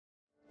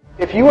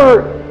If you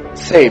are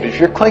saved, if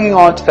you're clinging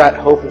on to that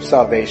hope of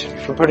salvation,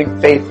 if you're putting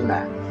faith in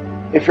that,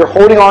 if you're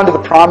holding on to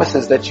the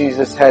promises that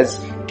Jesus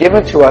has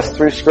given to us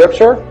through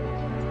Scripture,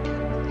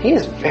 He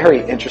is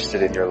very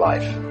interested in your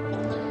life.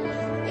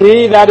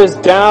 He that is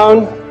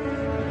down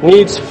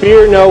needs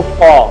fear no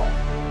fall.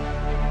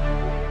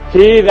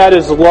 He that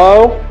is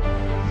low,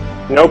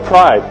 no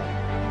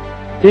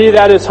pride. He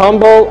that is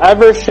humble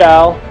ever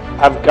shall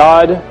have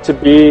God to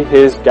be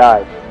his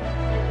guide.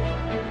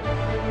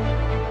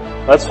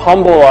 Let's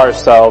humble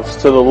ourselves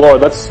to the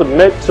Lord. Let's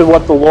submit to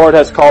what the Lord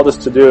has called us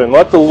to do. And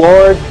let the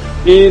Lord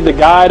be the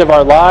guide of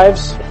our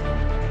lives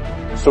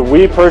so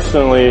we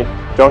personally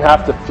don't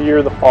have to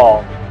fear the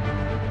fall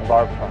of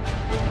our pride.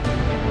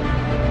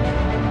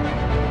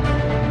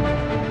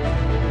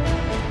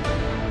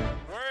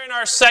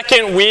 Our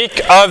second week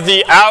of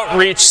the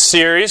Outreach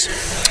series.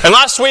 And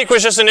last week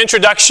was just an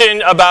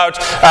introduction about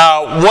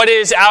what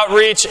is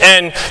outreach,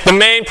 and the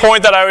main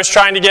point that I was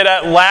trying to get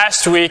at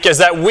last week is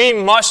that we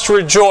must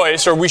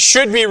rejoice, or we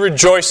should be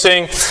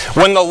rejoicing,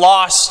 when the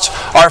lost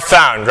are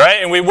found,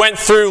 right? And we went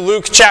through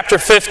Luke chapter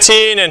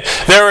 15, and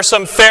there were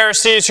some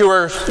Pharisees who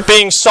were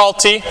being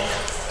salty,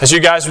 as you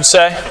guys would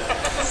say.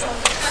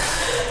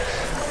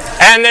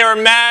 And they were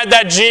mad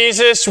that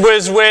Jesus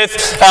was with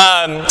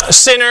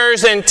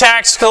sinners and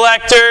tax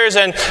collectors,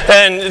 and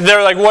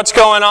they're like, what's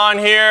going on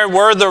here?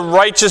 We're the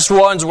righteous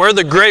ones. We're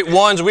the great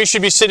ones. We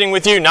should be sitting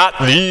with you, not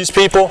these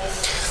people.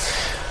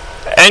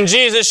 And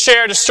Jesus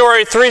shared a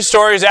story, 3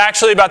 stories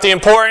actually, about the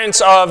importance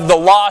of the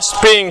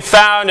lost being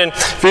found. And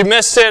if you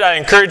missed it, I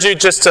encourage you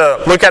just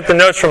to look at the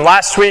notes from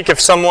last week if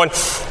someone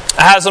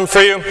has them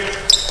for you.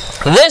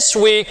 This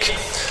week,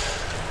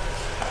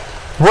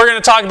 we're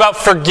going to talk about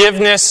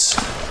forgiveness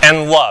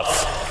and love.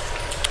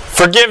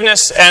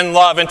 Forgiveness and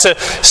love. And to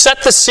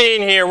set the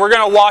scene here, we're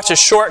going to watch a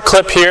short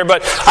clip here,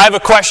 but I have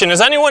a question.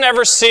 Has anyone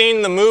ever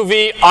seen the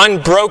movie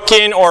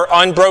Unbroken or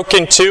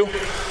Unbroken 2?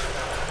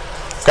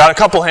 Got a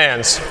couple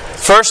hands.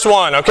 First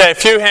one. Okay, a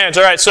few hands.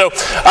 All right, so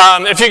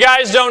if you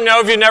guys don't know,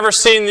 if you've never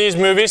seen these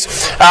movies,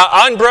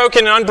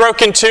 Unbroken and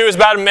Unbroken 2 is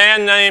about a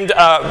man named,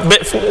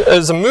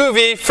 is a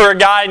movie for a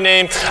guy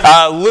named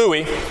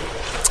Louis.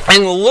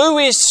 And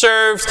Louis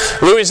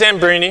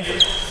Zambrini,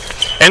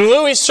 and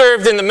Louis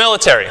served in the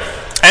military.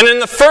 And in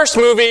the first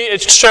movie,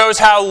 it shows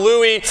how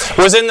Louis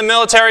was in the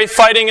military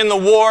fighting in the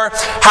war,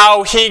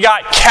 how he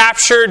got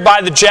captured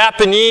by the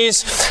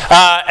Japanese,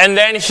 and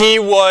then he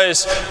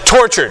was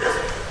tortured,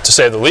 to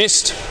say the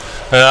least.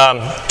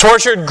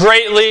 Tortured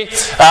greatly.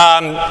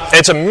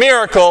 It's a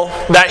miracle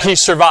that he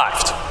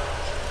survived.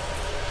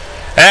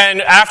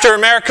 And after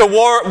America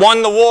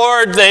won the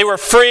war, they were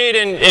freed,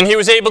 and he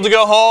was able to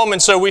go home.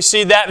 And so we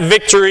see that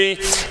victory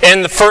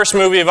in the first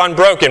movie of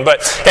Unbroken.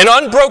 But in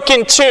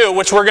Unbroken 2,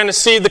 which we're going to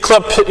see the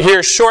clip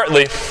here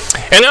shortly,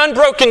 in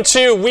Unbroken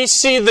 2, we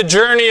see the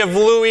journey of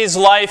Louis'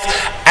 life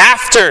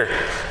after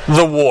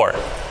the war.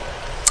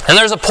 And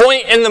there's a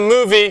point in the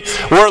movie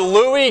where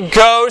Louis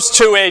goes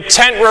to a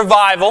tent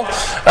revival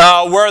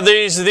where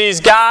these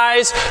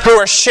guys who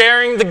are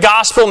sharing the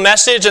gospel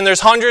message, and there's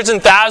hundreds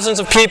and thousands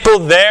of people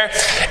there.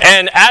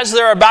 And as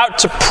they're about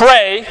to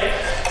pray,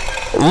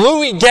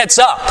 Louis gets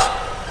up.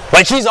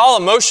 Like, he's all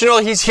emotional.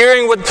 He's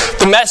hearing what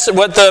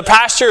the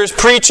pastor is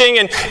preaching.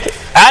 And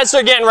as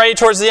they're getting ready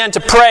towards the end to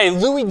pray,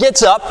 Louis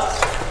gets up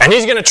and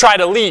he's going to try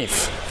to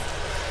leave.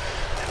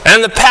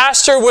 And the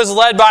pastor was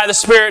led by the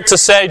Spirit to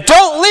say,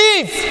 "Don't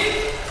leave!"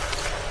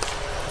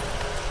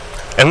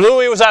 And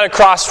Louis was at a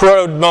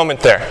crossroad moment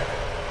there.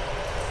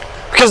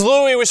 Because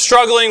Louis was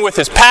struggling with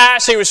his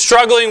past. He was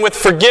struggling with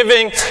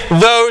forgiving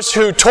those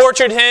who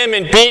tortured him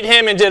and beat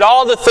him and did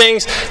all the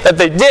things that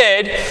they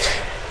did.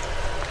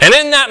 And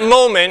in that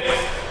moment,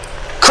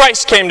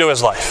 Christ came to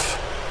his life.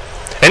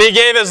 And he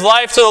gave his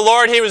life to the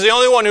Lord. He was the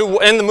only one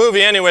who, in the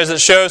movie anyways, that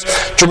shows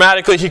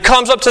dramatically, he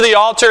comes up to the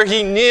altar,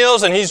 he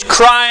kneels, and he's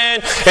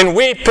crying and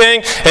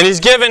weeping, and he's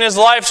given his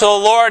life to the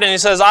Lord, and he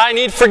says, I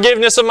need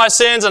forgiveness of my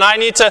sins, and I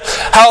need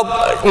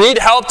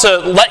help to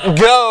let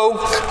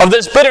go of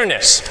this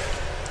bitterness.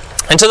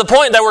 And to the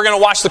point that we're going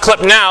to watch the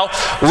clip now,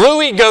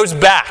 Louis goes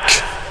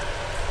back.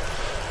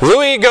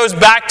 Louis goes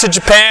back to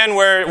Japan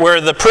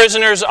where the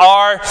prisoners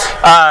are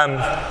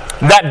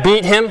that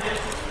beat him.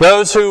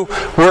 Those who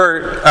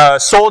were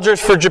soldiers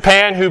for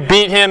Japan who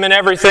beat him and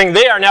everything,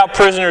 they are now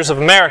prisoners of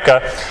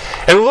America.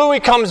 And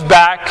Louis comes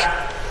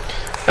back,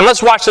 and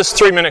let's watch this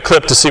 3-minute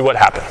clip to see what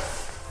happened.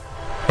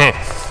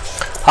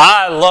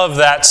 I love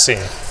that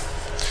scene.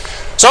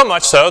 So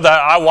much so that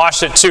I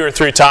watched it 2 or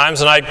 3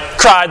 times, and I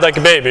cried like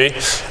a baby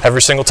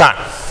every single time.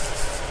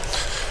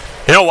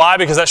 You know why?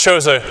 Because that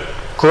shows a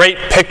great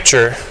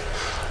picture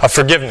of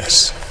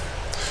forgiveness.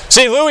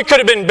 See, Louis could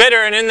have been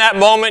bitter, and in that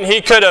moment, he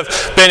could have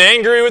been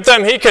angry with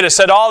them. He could have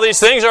said all these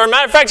things. Or, as a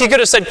matter of fact, he could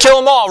have said, kill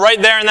them all right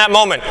there in that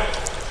moment.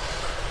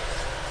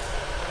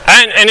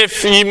 And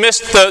if you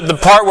missed the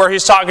part where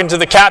he's talking to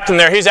the captain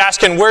there, he's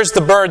asking, where's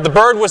the bird? The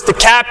bird was the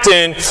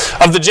captain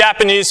of the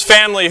Japanese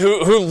family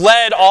who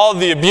led all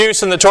the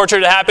abuse and the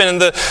torture to happen.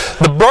 And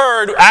the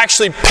bird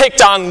actually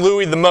picked on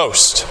Louis the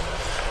most.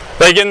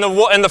 Like in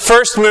the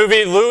first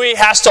movie, Louis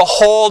has to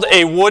hold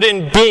a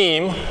wooden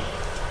beam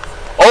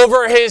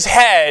over his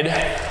head,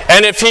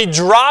 and if he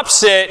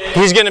drops it,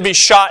 he's going to be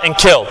shot and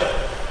killed.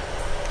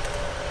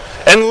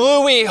 And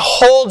Louis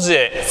holds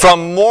it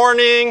from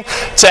morning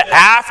to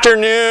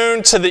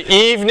afternoon to the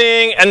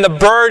evening, and the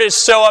bird is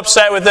so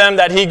upset with him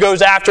that he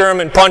goes after him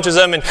and punches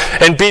him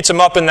and beats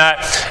him up in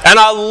that. And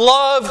I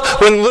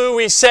love when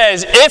Louis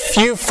says, if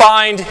you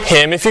find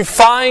him, if you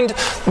find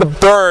the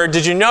bird,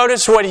 did you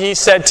notice what he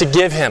said to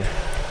give him?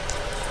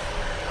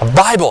 A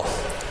Bible.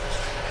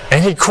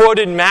 And he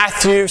quoted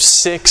Matthew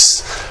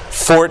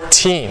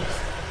 6:14.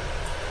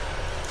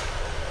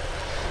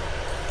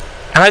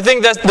 And I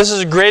think that this is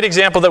a great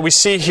example that we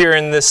see here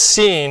in this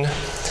scene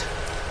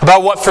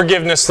about what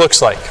forgiveness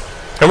looks like.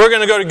 And we're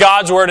going to go to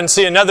God's Word and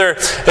see another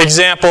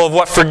example of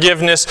what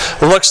forgiveness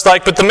looks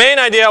like. But the main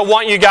idea I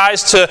want you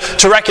guys to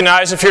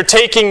recognize, if you're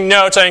taking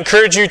notes, I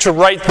encourage you to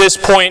write this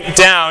point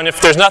down.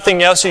 If there's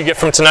nothing else you get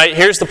from tonight,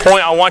 here's the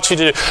point I want you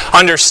to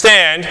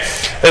understand,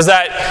 is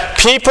that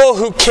people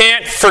who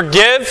can't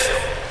forgive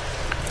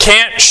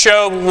can't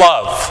show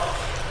love.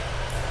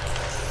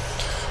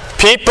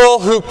 People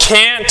who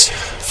can't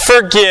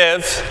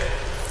forgive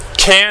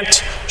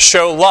can't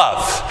show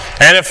love.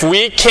 And if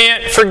we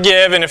can't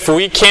forgive and if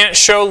we can't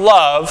show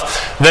love,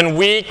 then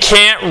we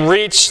can't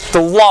reach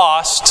the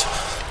lost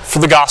for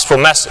the gospel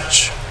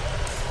message.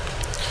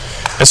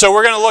 And so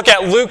we're going to look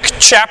at Luke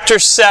chapter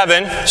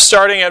 7,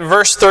 starting at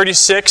verse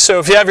 36. So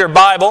if you have your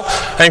Bible,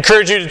 I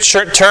encourage you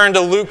to turn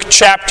to Luke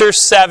chapter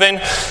 7,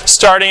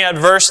 starting at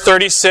verse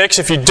 36.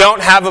 If you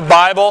don't have a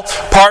Bible,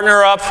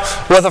 partner up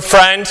with a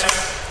friend.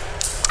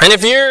 And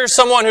if you're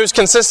someone who's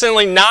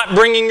consistently not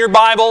bringing your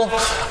Bible,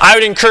 I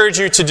would encourage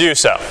you to do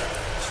so.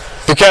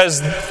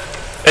 Because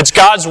it's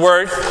God's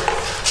Word.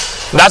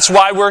 That's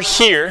why we're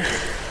here.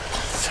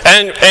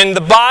 And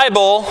the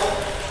Bible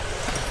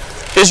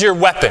is your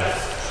weapon.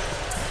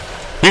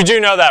 You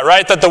do know that,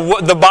 right? That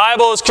the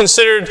Bible is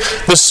considered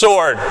the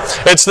sword.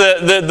 It's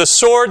the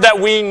sword that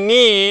we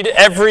need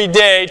every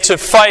day to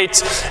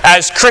fight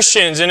as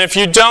Christians. And if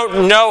you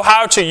don't know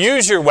how to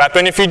use your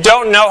weapon, if you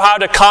don't know how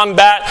to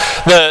combat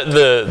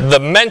the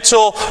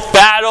mental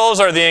battles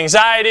or the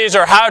anxieties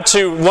or how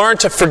to learn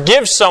to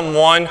forgive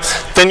someone,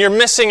 then you're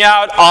missing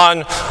out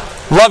on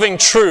loving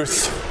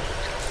truth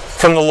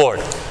from the Lord.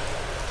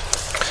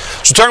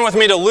 So turn with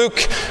me to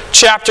Luke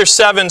chapter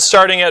 7,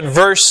 starting at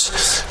verse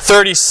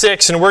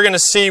 36, and we're going to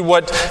see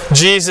what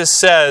Jesus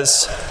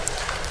says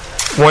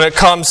when it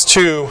comes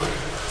to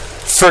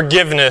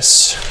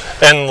forgiveness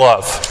and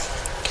love.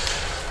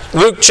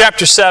 Luke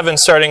chapter 7,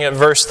 starting at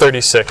verse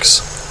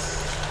 36.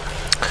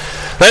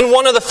 Then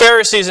one of the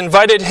Pharisees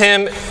invited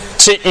him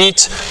to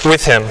eat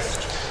with him.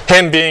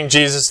 Him being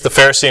Jesus, the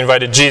Pharisee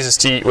invited Jesus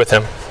to eat with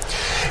him.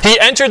 He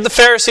entered the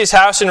Pharisee's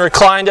house and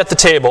reclined at the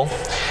table.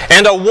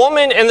 And a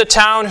woman in the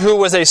town who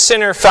was a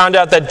sinner found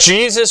out that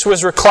Jesus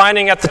was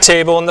reclining at the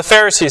table in the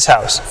Pharisee's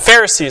house.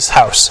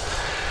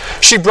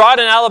 She brought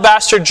an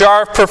alabaster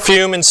jar of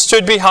perfume and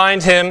stood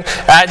behind him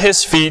at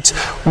his feet,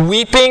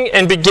 weeping,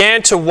 and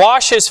began to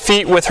wash his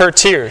feet with her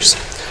tears.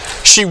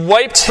 She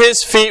wiped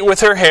his feet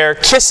with her hair,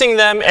 kissing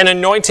them and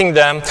anointing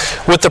them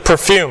with the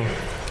perfume.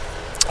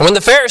 When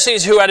the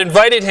Pharisees who had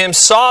invited him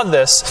saw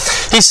this,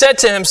 he said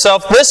to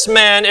himself, "This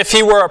man, if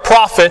he were a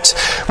prophet,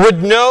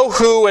 would know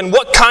who and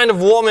what kind of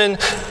woman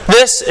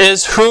this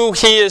is who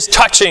he is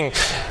touching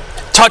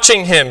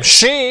him.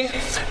 She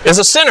is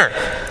a sinner."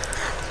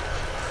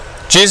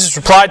 Jesus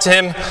replied to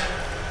him,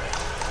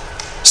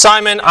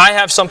 "Simon, I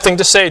have something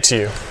to say to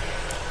you."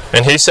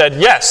 And he said,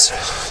 "Yes,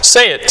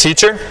 say it,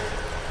 teacher."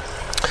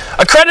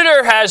 "A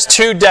creditor has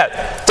two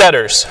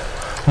debtors.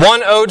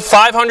 One owed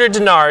 500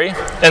 denarii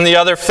and the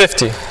other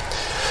 50.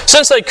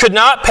 Since they could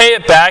not pay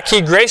it back, he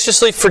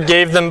graciously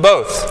forgave them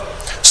both.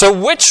 So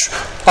which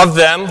of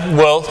them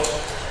will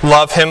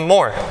love him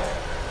more?"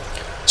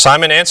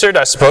 Simon answered,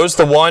 "I suppose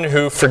the one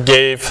who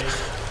forgave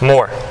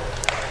more."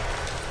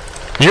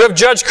 "You have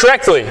judged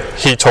correctly,"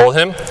 he told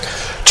him.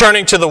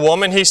 Turning to the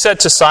woman, he said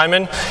to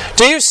Simon,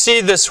 "Do you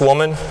see this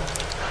woman?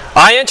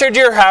 I entered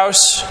your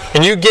house,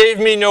 and you gave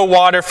me no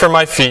water for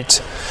my feet.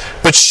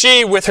 But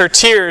she, with her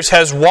tears,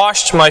 has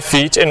washed my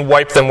feet and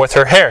wiped them with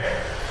her hair.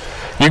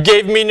 You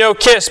gave me no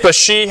kiss, but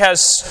she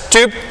hasn't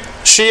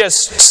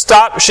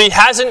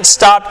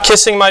stopped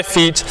kissing my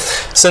feet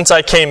since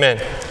I came in.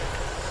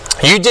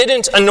 You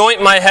didn't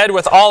anoint my head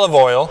with olive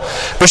oil,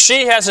 but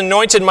she has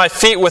anointed my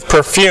feet with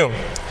perfume.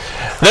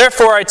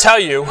 Therefore I tell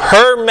you,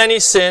 her many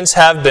sins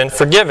have been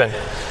forgiven.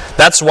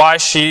 That's why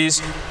she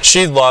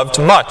loved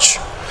much.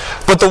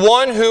 But the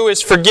one who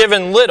is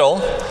forgiven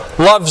little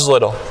loves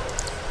little."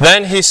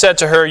 Then he said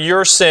to her,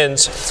 "Your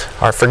sins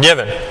are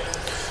forgiven."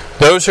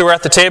 Those who were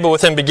at the table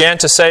with him began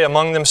to say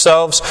among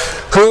themselves,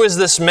 "Who is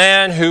this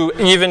man who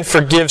even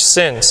forgives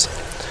sins?"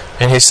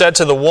 And he said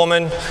to the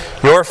woman,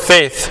 "Your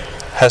faith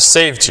has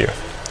saved you.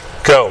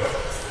 Go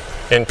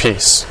in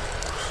peace."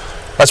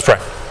 Let's pray.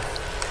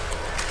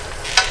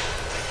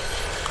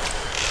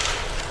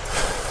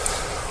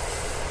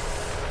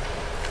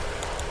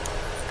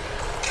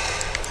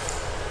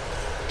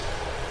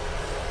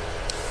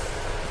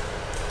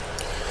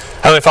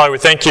 Heavenly Father, we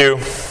thank you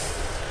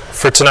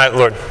for tonight,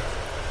 Lord.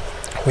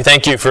 We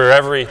thank you for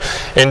every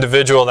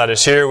individual that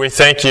is here. We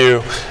thank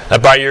you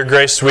that by your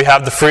grace we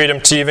have the freedom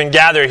to even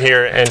gather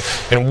here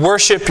and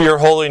worship your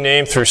holy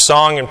name through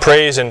song and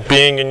praise and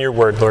being in your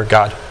word, Lord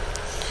God.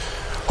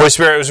 Holy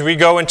Spirit, as we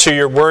go into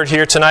your word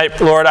here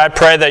tonight, Lord, I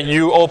pray that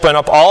you open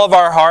up all of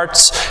our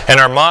hearts and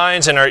our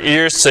minds and our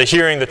ears to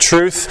hearing the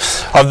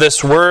truth of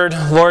this word,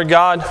 Lord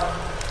God,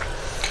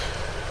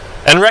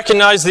 and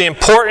recognize the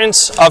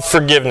importance of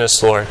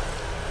forgiveness, Lord.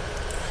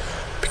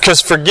 Because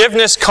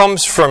forgiveness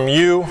comes from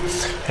you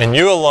and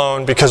you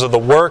alone because of the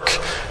work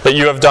that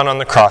you have done on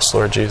the cross,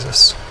 Lord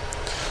Jesus.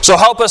 So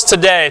help us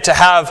today to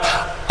have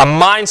a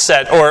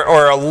mindset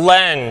or a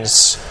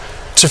lens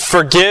to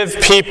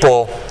forgive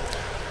people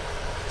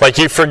like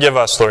you forgive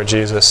us, Lord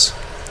Jesus.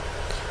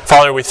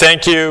 Father, we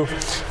thank you,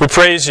 we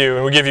praise you,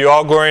 and we give you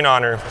all glory and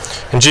honor.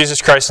 In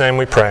Jesus Christ's name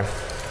we pray.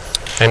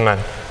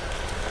 Amen.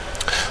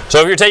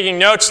 So if you're taking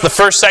notes, the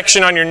first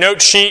section on your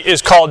note sheet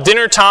is called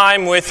Dinner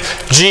Time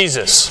with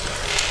Jesus.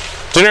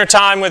 Dinner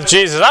time with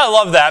Jesus. I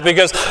love that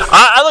because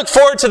I look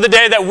forward to the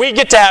day that we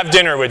get to have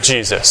dinner with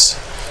Jesus.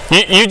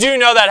 You do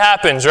know that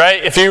happens,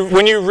 right?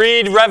 When you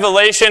read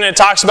Revelation, it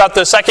talks about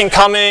the second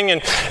coming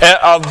and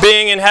of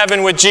being in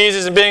heaven with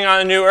Jesus and being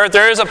on a new earth.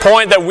 There is a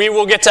point that we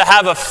will get to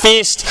have a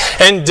feast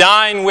and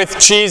dine with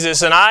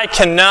Jesus, and I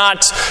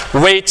cannot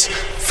wait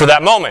for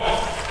that moment.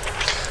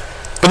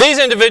 But these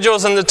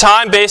individuals in the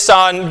time, based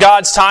on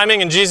God's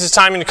timing and Jesus'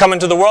 timing to come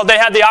into the world, they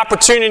had the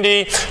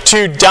opportunity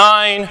to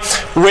dine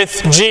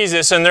with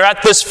Jesus. And they're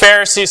at this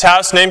Pharisee's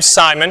house named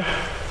Simon,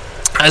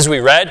 as we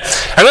read.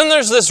 And then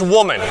there's this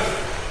woman.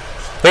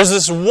 There's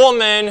this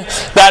woman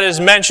that is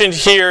mentioned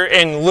here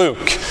in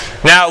Luke.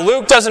 Now,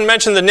 Luke doesn't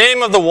mention the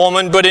name of the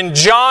woman, but in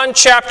John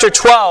chapter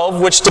 12,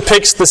 which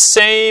depicts the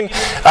same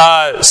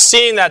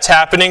scene that's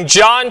happening,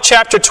 John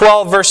chapter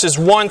 12, verses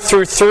 1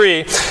 through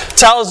 3,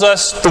 tells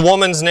us the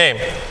woman's name.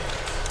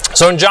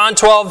 So in John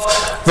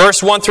 12,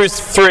 verse 1 through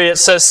 3, it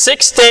says,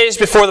 6 days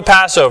before the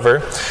Passover,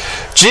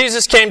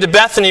 Jesus came to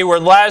Bethany where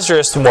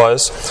Lazarus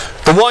was,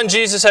 the one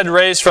Jesus had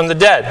raised from the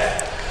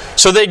dead.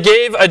 So they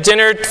gave a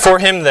dinner for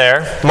him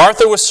there.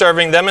 Martha was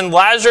serving them, and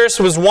Lazarus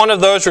was one of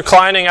those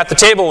reclining at the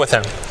table with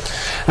him.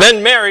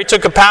 Then Mary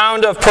took a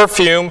pound of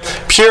perfume,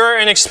 pure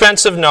and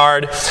expensive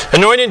nard,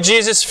 anointed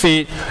Jesus'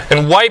 feet,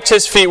 and wiped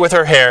his feet with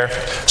her hair.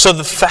 So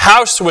the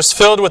house was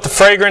filled with the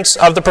fragrance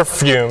of the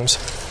perfume.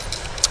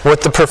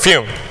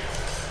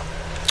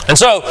 And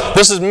so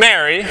this is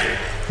Mary,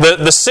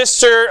 the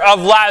sister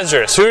of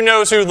Lazarus. Who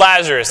knows who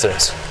Lazarus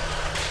is?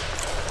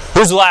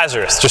 Who's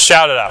Lazarus? Just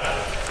shout it out.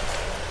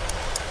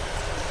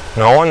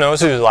 No one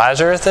knows who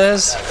Lazarus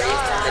is?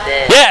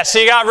 Yes,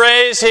 he got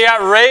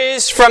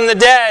raised from the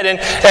dead.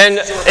 And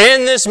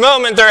in this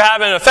moment, they're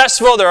having a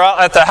festival. They're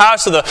at the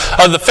house of the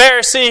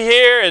Pharisee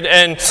here.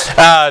 And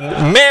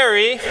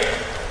Mary,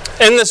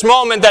 in this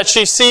moment that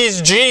she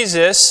sees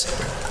Jesus,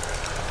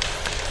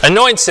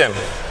 anoints him,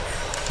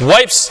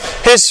 wipes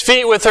his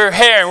feet with her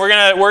hair. And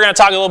we're gonna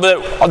talk a little bit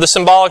of the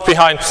symbolic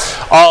behind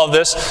all of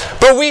this.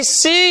 But we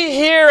see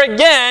here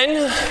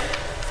again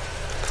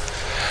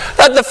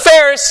that the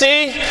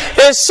Pharisee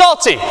is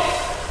salty.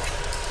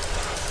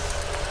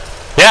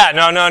 Yeah,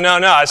 no.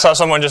 I saw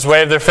someone just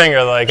wave their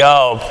finger like,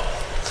 oh.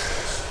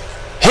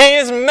 He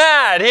is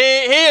mad.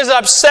 He is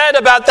upset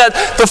about that.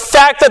 The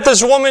fact that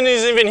this woman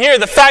is even here.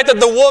 The fact that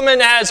the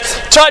woman has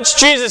touched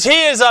Jesus.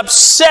 He is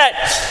upset.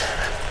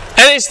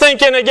 And he's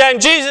thinking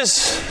again,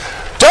 Jesus,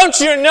 don't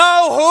you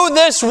know who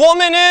this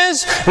woman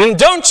is? And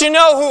don't you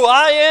know who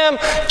I am?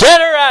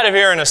 Get her out of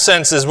here, in a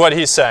sense, is what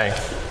he's saying.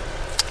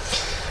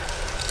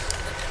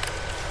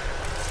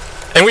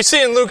 And we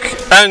see in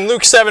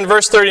Luke 7,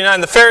 verse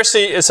 39, the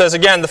Pharisee, it says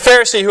again, the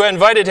Pharisee who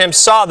invited him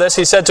saw this.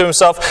 He said to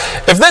himself,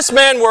 if this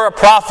man were a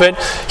prophet,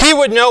 he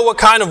would know what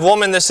kind of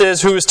woman this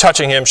is who is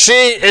touching him. She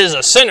is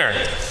a sinner.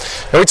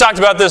 And we talked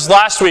about this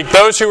last week.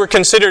 Those who were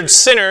considered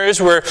sinners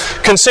were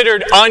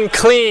considered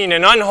unclean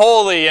and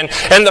unholy. And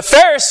the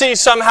Pharisees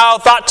somehow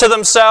thought to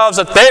themselves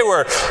that they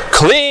were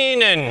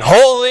clean and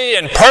holy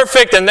and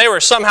perfect, and they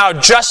were somehow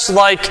just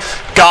like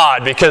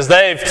God because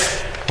they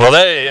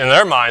in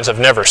their minds have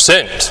never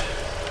sinned.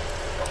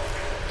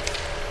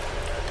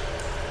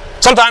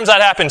 Sometimes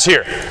that happens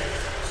here.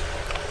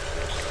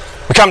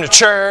 We come to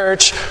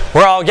church,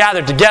 we're all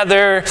gathered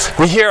together,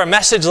 we hear a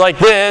message like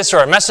this or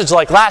a message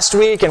like last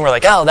week, and we're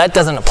like, oh, that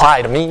doesn't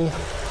apply to me.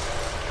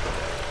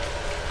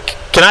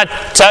 Can I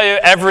tell you,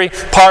 every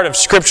part of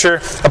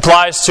Scripture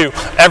applies to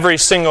every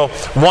single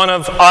one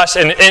of us,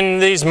 and in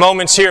these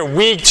moments here,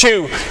 we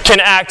too can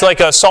act like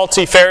a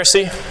salty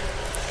Pharisee.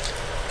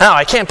 No,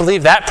 I can't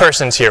believe that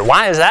person's here.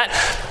 Why is that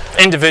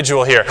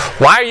individual here?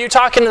 Why are you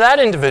talking to that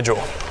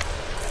individual?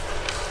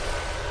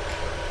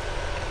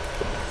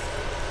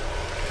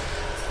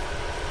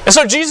 And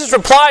so Jesus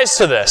replies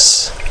to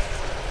this.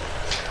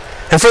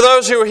 And for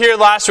those who were here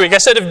last week, I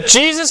said if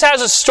Jesus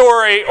has a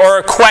story or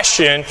a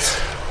question,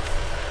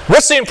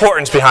 what's the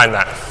importance behind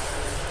that?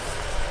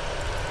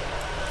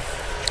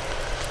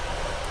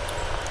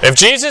 If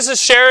Jesus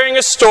is sharing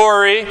a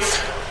story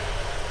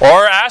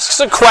or asks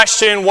a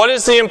question, what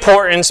is the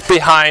importance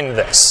behind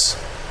this?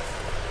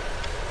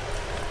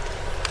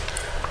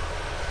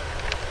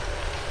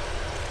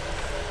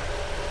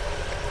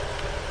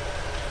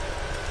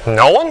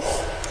 No one?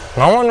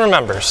 No one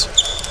remembers.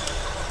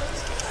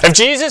 If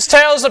Jesus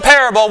tells a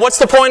parable, what's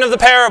the point of the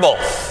parable?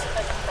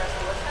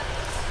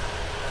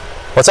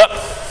 What's up?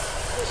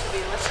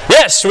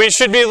 Yes, we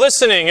should be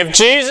listening. If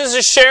Jesus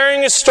is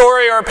sharing a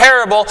story or a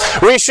parable,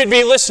 we should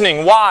be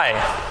listening. Why?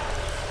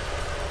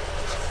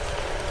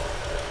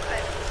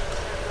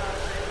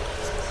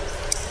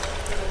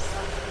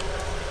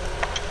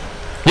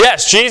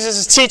 Yes, Jesus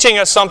is teaching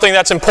us something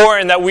that's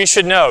important that we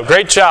should know.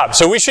 Great job.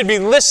 So we should be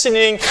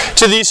listening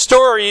to these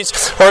stories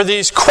or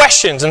these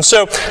questions. And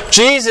so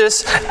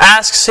Jesus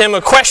asks him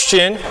a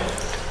question,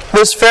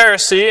 this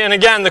Pharisee, and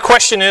again, the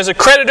question is, a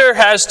creditor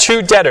has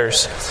two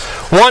debtors.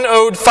 One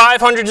owed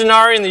 500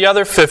 denarii and the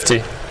other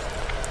 50.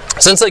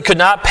 Since they could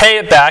not pay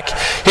it back,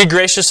 he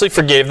graciously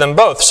forgave them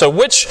both. So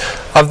which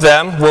of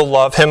them will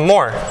love him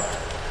more?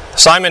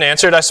 Simon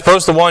answered, I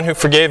suppose the one who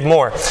forgave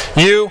more.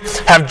 You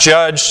have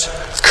judged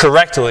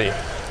correctly,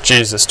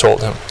 Jesus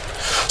told him.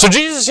 So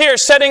Jesus here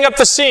is setting up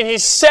the scene.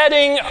 He's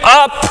setting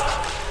up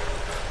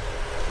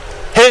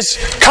his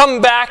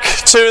comeback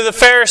to the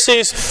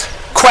Pharisees'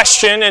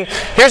 question. And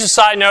here's a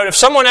side note. If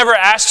someone ever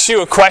asks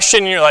you a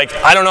question and you're like,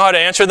 I don't know how to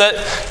answer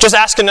that, just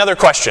ask another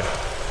question.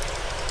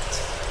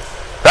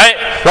 Right?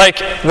 Like,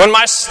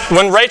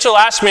 when Rachel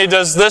asked me,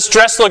 does this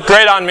dress look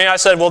great on me? I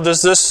said, well,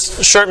 does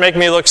this shirt make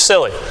me look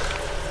silly?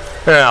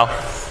 No.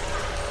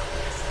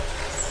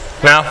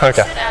 No?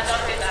 Okay.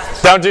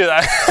 Don't do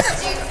that.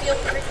 Do you feel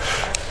pretty?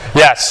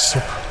 Yes.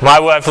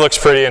 My wife looks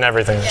pretty in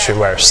everything that she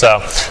wears. So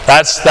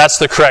that's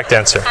the correct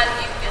answer. How do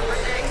you feel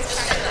wearing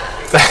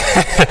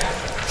that?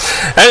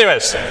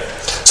 Anyways,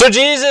 so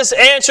Jesus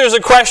answers a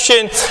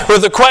question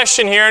with a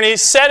question here, and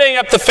he's setting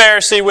up the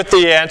Pharisee with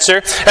the answer,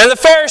 and the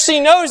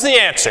Pharisee knows the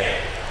answer.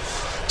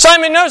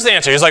 Simon knows the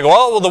answer. He's like,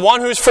 well, the one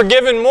who's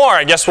forgiven more,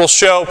 I guess will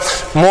show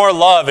more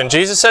love. And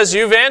Jesus says,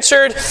 you've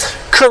answered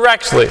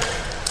correctly.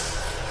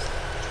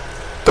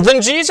 But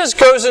then Jesus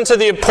goes into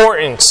the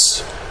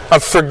importance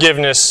of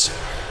forgiveness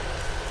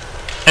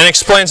and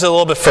explains it a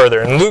little bit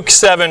further. In Luke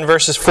 7,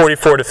 verses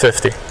 44 to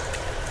 50.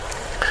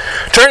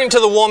 Turning to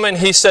the woman,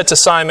 he said to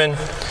Simon,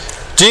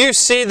 do you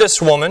see this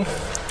woman?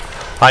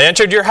 I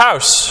entered your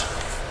house.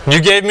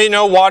 You gave me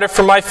no water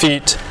for my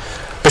feet,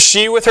 but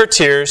she with her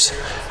tears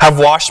have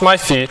washed my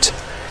feet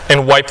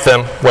and wiped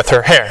them with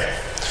her hair.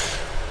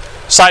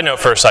 Side note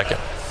for a second.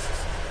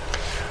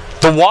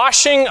 The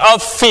washing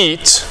of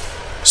feet,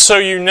 so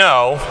you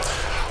know,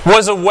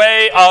 was a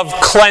way of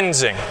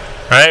cleansing.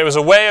 Right? It was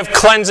a way of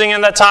cleansing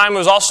in that time. It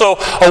was also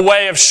a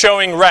way of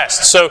showing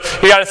rest. So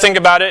you got to think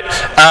about it.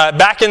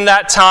 Back in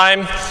that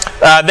time,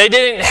 they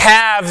didn't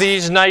have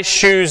these nice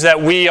shoes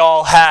that we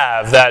all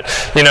have that,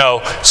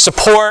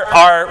 support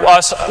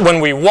us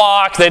when we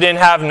walk. They didn't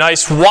have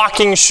nice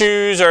walking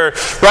shoes or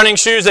running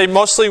shoes. They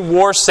mostly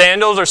wore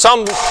sandals, or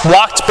some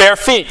walked bare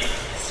feet.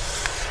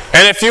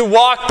 And if you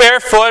walk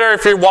barefoot, or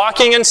if you're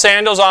walking in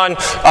sandals on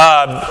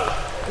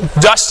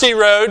dusty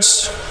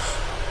roads,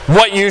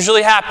 what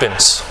usually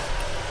happens?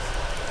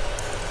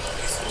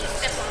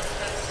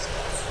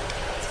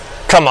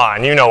 Come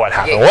on, you know what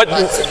happened. What?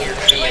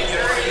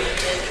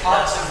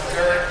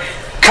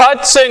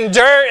 Cuts and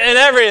dirt and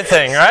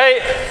everything, right?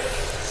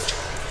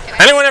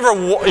 Anyone ever,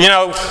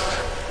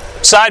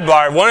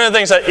 sidebar, one of the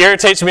things that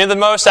irritates me the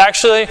most,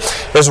 actually,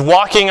 is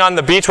walking on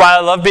the beach. While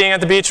I love being at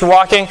the beach and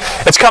walking,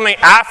 it's coming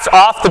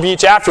off the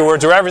beach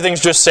afterwards where everything's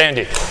just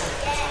sandy.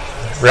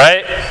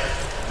 Right?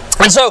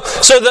 And so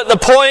the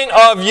point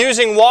of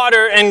using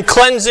water and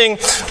cleansing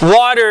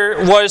water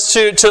was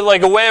to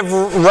like a way of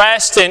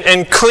rest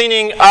and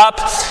cleaning up.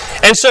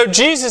 And so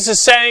Jesus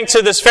is saying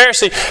to this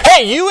Pharisee,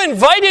 hey, you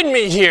invited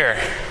me here.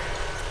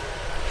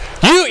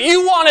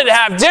 You wanted to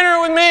have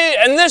dinner with me,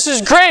 and this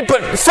is great,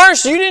 but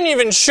first you didn't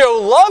even show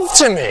love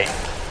to me.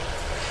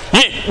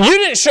 You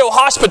didn't show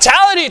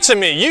hospitality to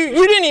me.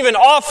 You didn't even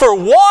offer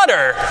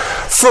water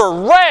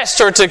for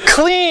rest or to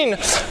clean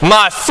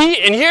my feet.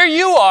 And here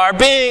you are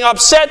being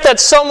upset that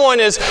someone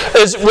is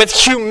with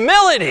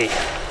humility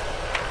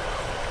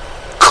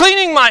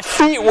cleaning my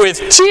feet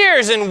with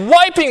tears and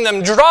wiping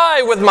them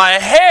dry with my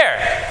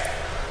hair.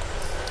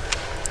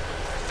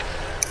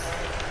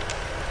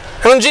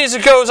 And when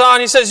Jesus goes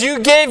on, he says, you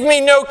gave me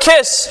no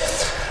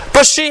kiss,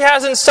 but she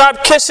hasn't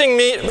stopped kissing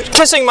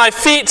my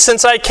feet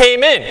since I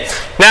came in.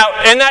 Now,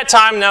 in that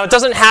time, it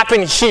doesn't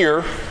happen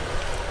here,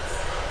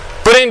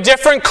 but in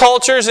different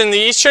cultures, in the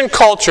Eastern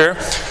culture,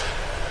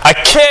 a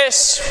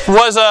kiss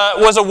was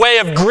a way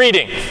of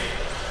greeting.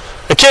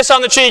 A kiss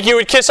on the cheek, you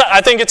would kiss,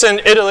 I think it's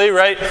in Italy,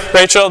 right,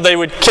 Rachel? They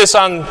would kiss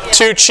on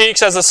two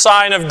cheeks as a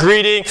sign of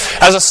greeting,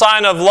 as a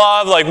sign of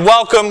love, like,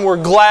 welcome,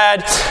 we're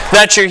glad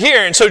that you're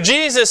here. And so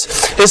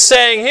Jesus is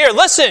saying here,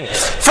 listen,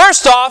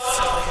 first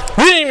off,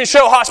 you didn't even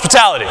show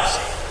hospitality.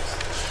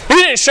 You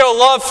didn't show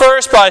love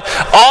first by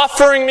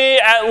offering me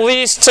at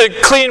least to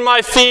clean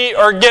my feet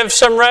or give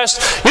some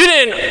rest. You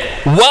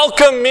didn't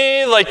welcome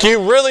me like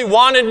you really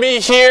wanted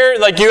me here,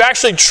 like you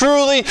actually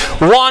truly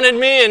wanted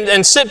me,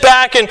 and sit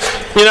back and,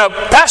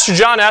 Pastor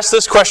John asked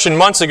this question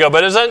months ago,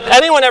 but has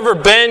anyone ever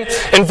been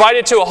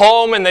invited to a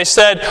home and they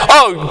said,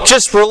 oh,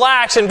 just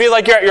relax and be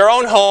like you're at your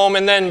own home,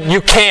 and then you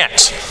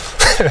can't?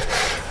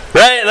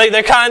 Right? Like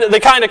they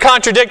kind of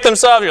contradict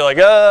themselves. You're like,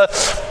 well,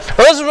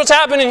 this is what's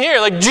happening here.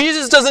 Like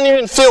Jesus doesn't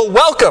even feel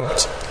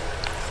welcomed.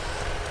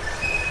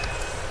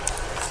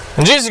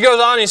 And Jesus goes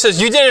on and he says,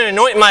 you didn't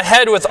anoint my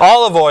head with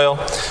olive oil,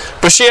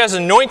 but she has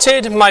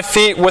anointed my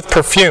feet with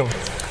perfume.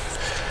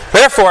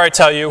 Therefore, I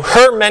tell you,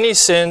 her many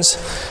sins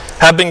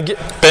have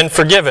been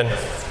forgiven.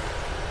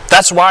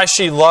 That's why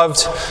she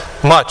loved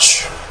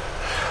much.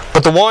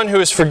 But the one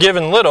who is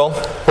forgiven little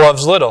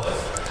loves little.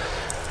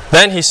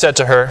 Then he said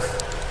to her,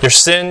 your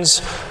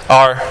sins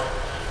are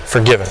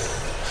forgiven.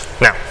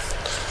 Now,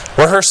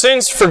 were her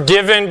sins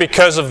forgiven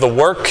because of the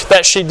work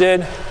that she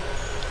did?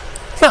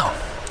 No.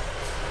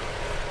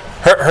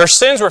 Her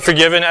sins were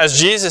forgiven, as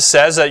Jesus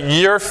says, that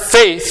your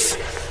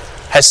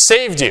faith has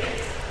saved you.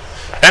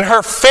 And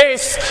her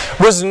faith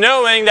was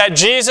knowing that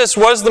Jesus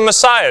was the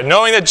Messiah,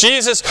 knowing that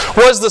Jesus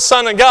was the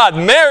Son of God.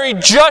 Mary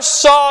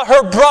just saw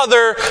her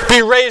brother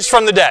be raised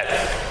from the dead.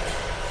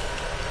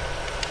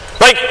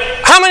 Like,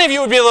 how many of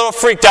you would be a little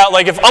freaked out?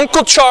 Like, if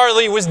Uncle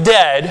Charlie was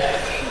dead,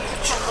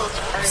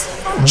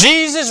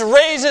 Jesus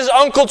raises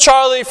Uncle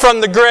Charlie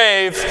from the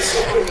grave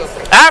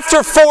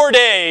after 4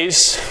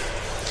 days,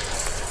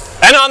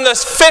 and on the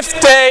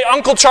 5th day,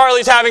 Uncle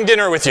Charlie's having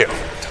dinner with you.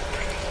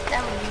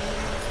 That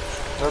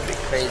would be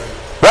crazy.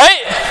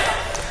 Right?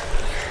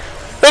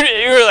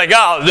 You were like,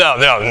 oh,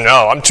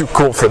 no, I'm too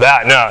cool for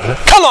that. No.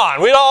 Come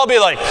on, we'd all be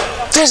like,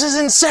 this is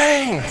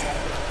insane.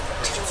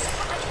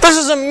 This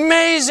is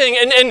amazing.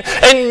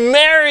 And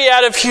Mary,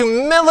 out of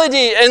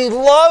humility and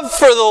love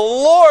for the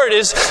Lord,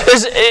 is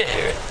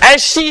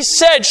as she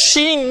said,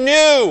 she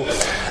knew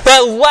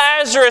that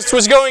Lazarus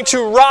was going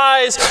to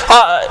rise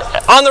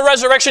on the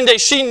resurrection day.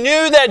 She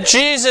knew that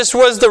Jesus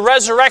was the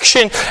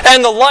resurrection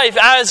and the life,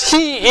 as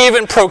he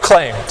even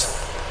proclaimed.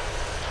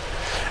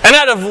 And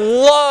out of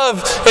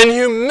love and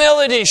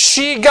humility,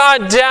 she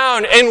got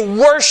down and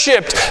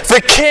worshipped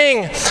the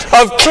King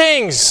of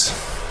Kings.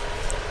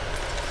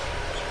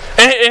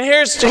 And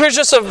here's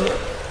just a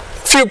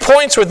few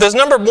points with this.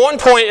 Number 1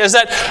 point is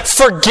that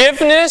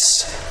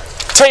forgiveness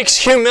takes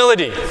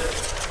humility.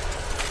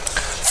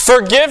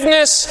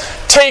 Forgiveness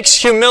takes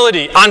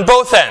humility on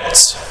both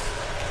ends.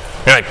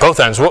 You're like,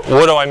 both ends? What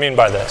do I mean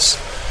by this?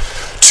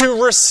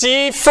 To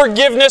receive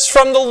forgiveness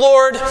from the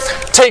Lord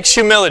takes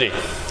humility.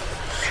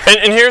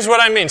 And here's what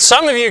I mean.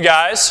 Some of you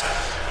guys,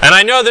 and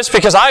I know this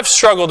because I've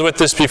struggled with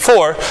this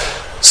before,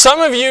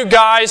 some of you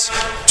guys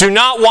do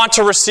not want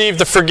to receive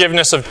the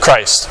forgiveness of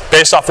Christ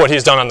based off what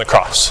He's done on the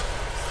cross.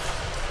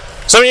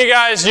 Some of you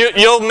guys,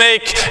 you'll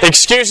make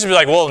excuses, be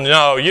like, well,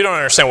 no, you don't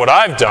understand what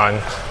I've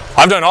done.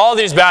 I've done all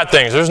these bad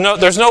things. There's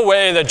no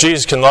way that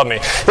Jesus can love me.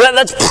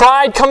 That's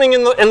pride coming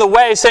in the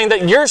way, saying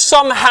that you're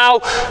somehow,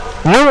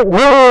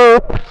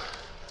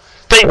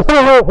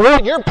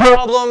 your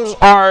problems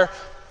are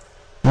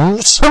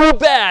so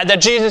bad that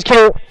Jesus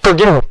can't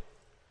forgive you.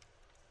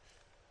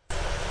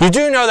 You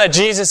do know that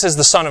Jesus is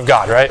the Son of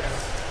God, right?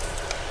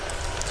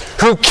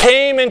 Who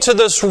came into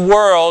this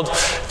world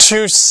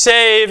to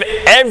save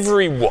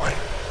everyone.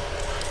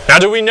 Now,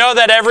 do we know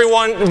that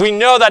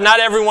not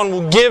everyone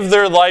will give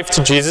their life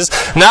to Jesus.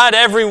 Not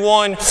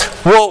everyone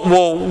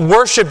will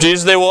worship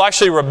Jesus. They will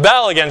actually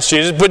rebel against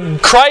Jesus.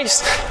 But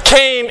Christ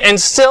came and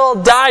still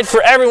died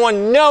for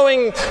everyone,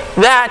 knowing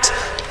that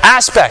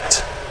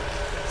aspect.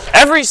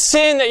 Every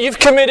sin that you've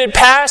committed,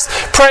 past,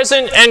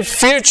 present, and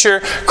future,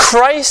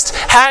 Christ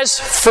has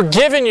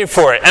forgiven you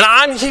for it. And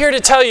I'm here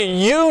to tell you,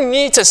 you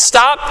need to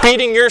stop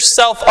beating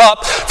yourself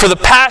up for the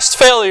past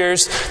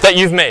failures that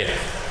you've made.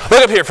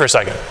 Look up here for a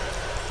second.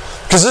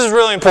 Because this is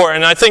really important,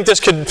 and I think this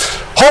could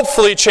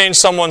hopefully change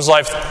someone's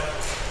life.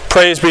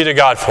 Praise be to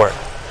God for it.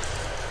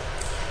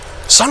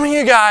 Some of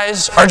you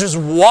guys are just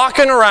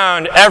walking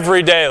around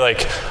every day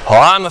like, oh,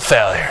 I'm a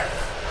failure.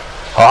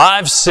 Oh,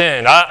 I've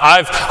sinned.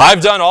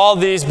 I've done all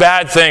these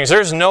bad things.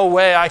 There's no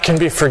way I can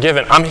be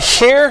forgiven. I'm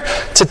here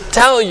to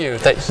tell you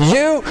that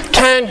you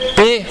can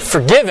be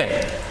forgiven.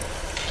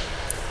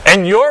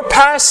 And your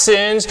past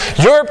sins,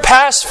 your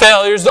past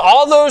failures,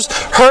 all those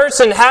hurts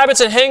and habits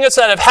and hang-ups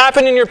that have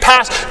happened in your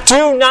past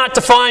do not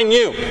define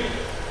you.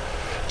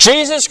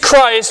 Jesus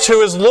Christ, who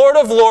is Lord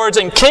of Lords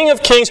and King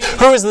of Kings,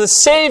 who is the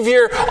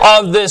Savior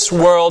of this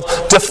world,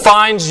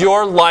 defines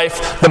your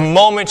life the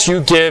moment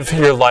you give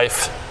your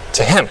life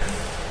to Him.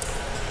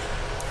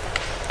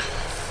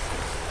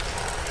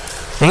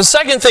 And the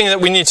second thing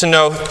that we need to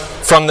know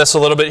from this a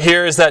little bit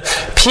here is that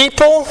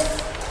people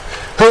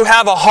who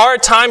have a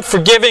hard time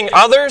forgiving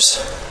others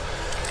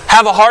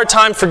have a hard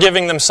time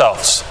forgiving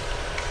themselves.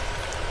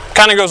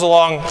 Kind of goes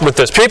along with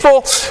this.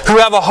 People who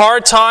have a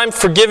hard time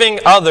forgiving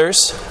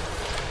others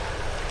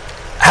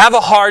have a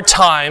hard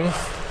time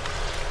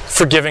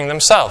forgiving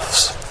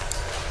themselves.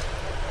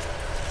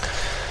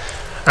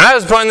 And I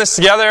was putting this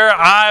together.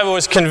 I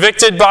was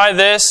convicted by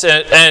this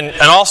and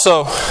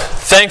also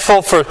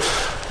thankful for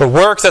the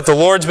work that the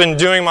Lord's been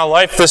doing in my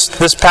life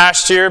this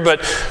past year. But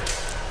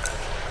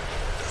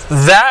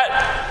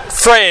that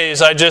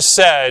phrase I just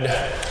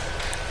said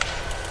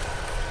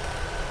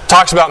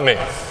talks about me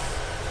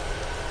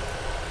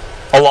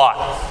a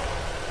lot.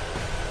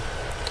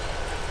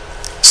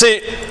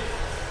 See,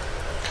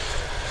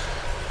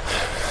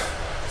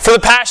 for the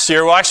past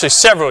year, well actually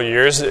several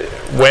years, you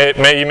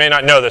may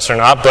not know this or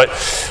not, but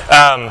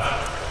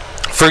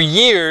for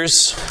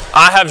years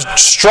I have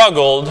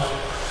struggled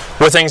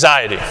with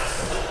anxiety.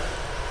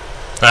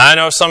 And I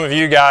know some of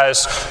you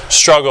guys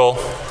struggle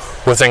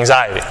with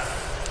anxiety.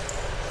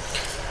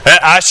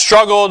 I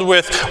struggled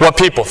with what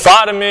people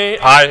thought of me.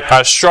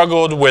 I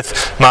struggled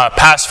with my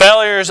past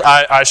failures.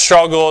 I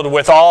struggled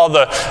with all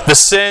the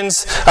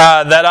sins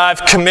that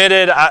I've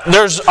committed.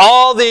 There's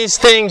all these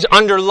things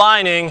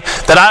underlining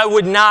that I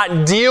would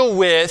not deal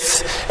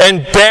with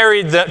and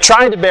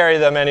trying to bury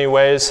them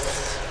anyways.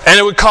 And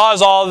it would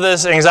cause all of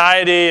this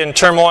anxiety and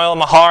turmoil in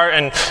my heart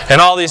and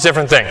all these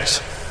different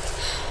things.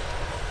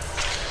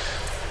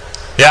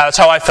 Yeah, that's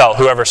how I felt,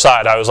 whoever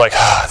saw it. I was like,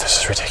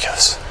 this is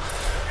ridiculous.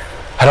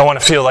 I don't want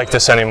to feel like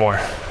this anymore.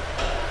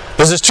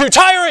 This is too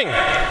tiring!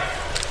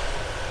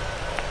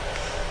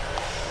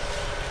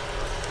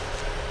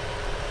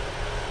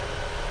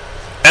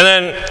 And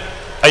then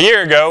a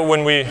year ago,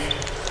 when we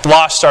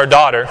lost our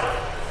daughter,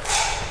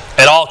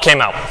 it all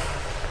came out.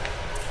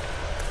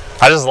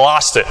 I just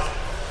lost it.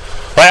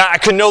 Like I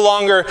could no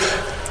longer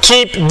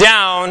keep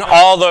down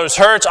all those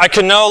hurts. I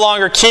could no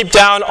longer keep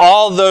down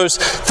all those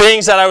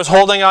things that I was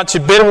holding on to,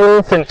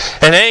 bitterness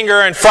and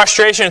anger and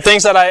frustration, and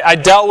things that I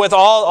dealt with,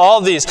 all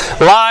these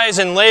lies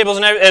and labels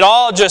and everything. It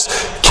all just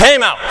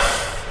came out.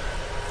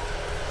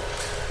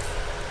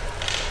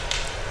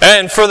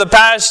 And for the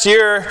past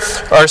year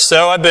or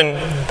so,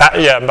 about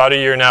a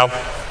year now,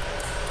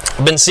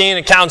 I've been seeing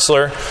a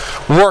counselor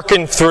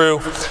working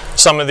through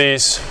some of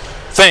these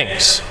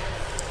things.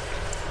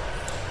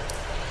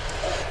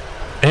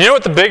 And you know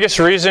what the biggest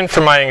reason for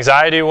my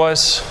anxiety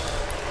was?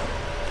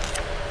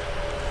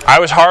 I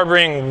was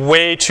harboring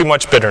way too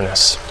much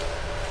bitterness.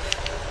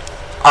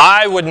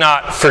 I would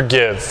not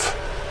forgive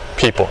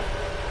people.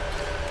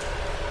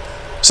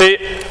 See,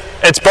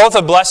 it's both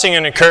a blessing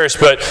and a curse,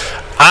 but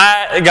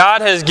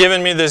God has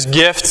given me this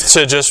gift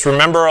to just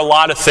remember a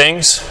lot of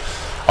things,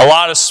 a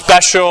lot of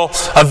special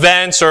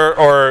events,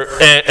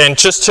 and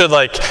just to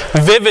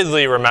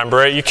vividly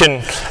remember it. You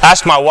can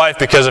ask my wife,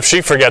 because if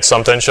she forgets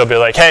something, she'll be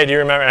like, "Hey, do you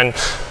remember?" and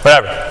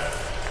whatever.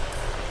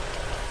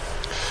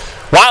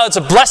 While it's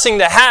a blessing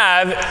to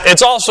have,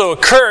 it's also a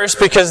curse,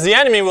 because the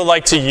enemy would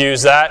like to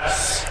use that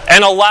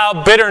and allow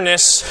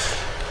bitterness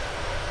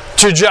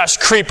to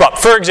just creep up.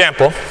 For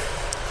example,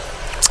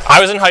 I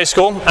was in high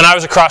school and I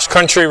was a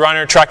cross-country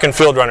runner, track and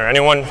field runner.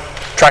 Anyone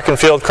track and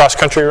field,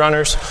 cross-country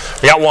runners?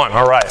 We got one.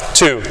 All right.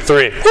 2,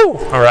 3. Woo!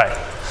 All right.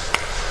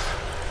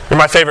 You're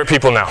my favorite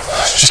people now.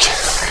 Just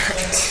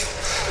kidding.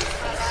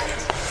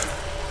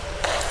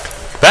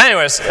 But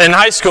anyways, in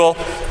high school,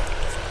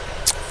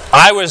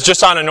 I was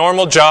just on a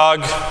normal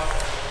jog,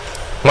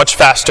 much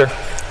faster,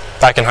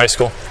 back in high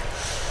school.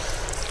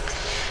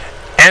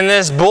 And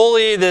this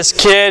bully, this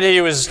kid, he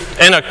was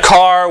in a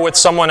car with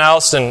someone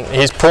else, and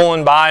he's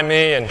pulling by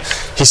me, and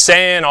he's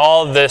saying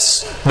all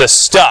this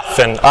stuff.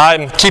 And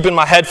I'm keeping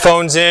my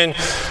headphones in,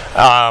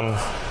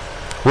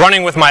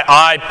 running with my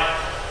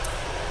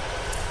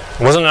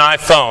It wasn't an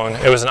iPhone,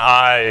 it was an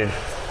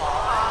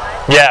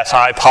Yes,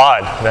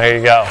 iPod. There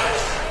you go.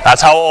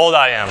 That's how old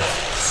I am.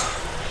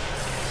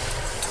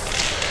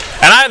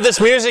 And I have this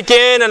music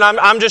in, and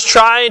I'm just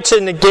trying to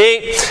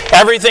negate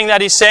everything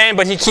that he's saying,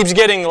 but he keeps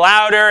getting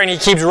louder, and he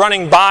keeps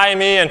running by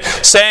me and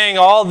saying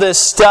all this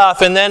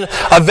stuff. And then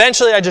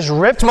eventually I just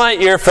ripped my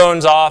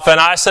earphones off, and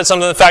I said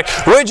something to the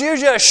fact, "Would you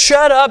just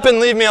shut up and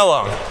leave me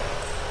alone?"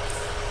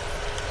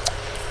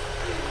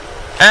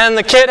 And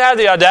the kid had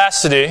the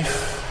audacity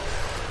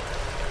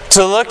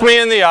to look me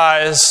in the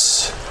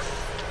eyes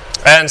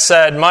and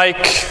said,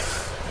 "Mike,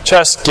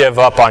 just give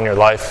up on your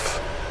life.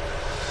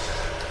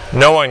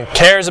 No one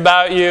cares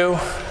about you.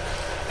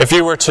 If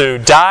you were to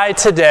die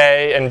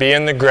today and be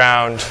in the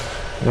ground,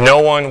 no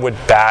one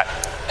would bat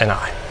an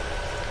eye."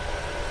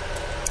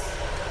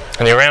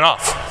 And he ran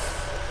off.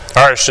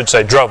 Or I should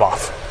say, drove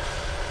off.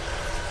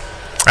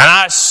 And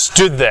I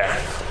stood there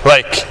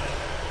like,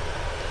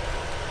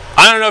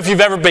 I don't know if you've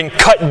ever been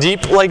cut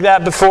deep like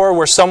that before,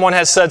 where someone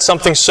has said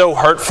something so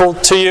hurtful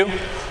to you.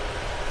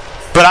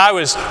 But I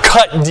was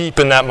cut deep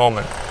in that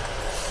moment.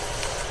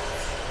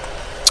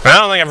 And I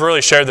don't think I've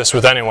really shared this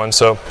with anyone,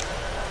 so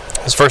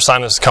it's the first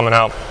time this is coming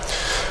out.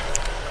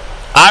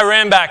 I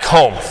ran back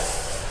home,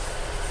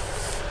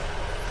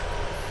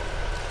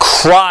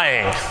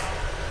 crying,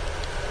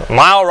 a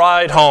mile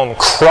ride home,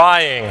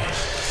 crying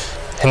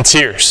in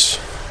tears,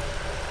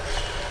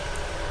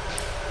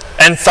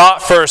 and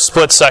thought for a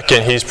split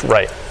second, he's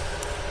right.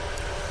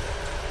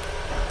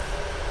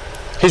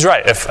 He's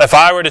right. If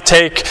I were to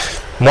take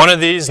one of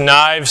these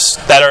knives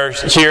that are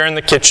here in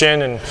the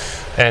kitchen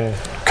and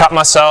cut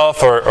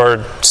myself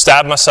or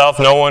stab myself,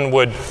 no one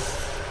would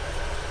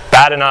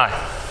bat an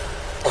eye.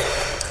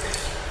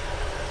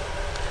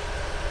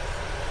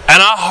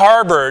 And I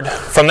harbored,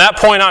 from that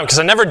point on, because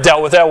I never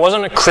dealt with it, I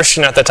wasn't a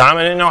Christian at the time,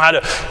 I didn't know how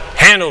to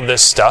handle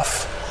this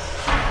stuff.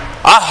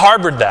 I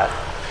harbored that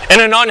in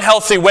an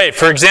unhealthy way.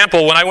 For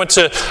example, when I went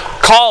to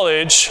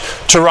college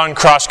to run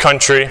cross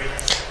country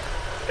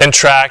and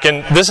track,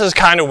 and this is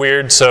kind of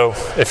weird, so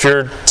if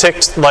you're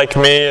ticked like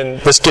me and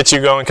this gets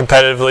you going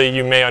competitively,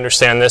 you may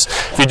understand this.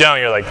 If you don't,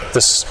 you're like,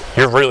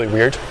 you're really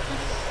weird.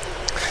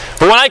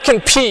 But when I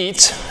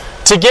compete,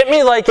 to get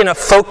me like in a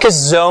focus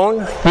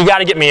zone, you got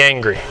to get me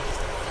angry.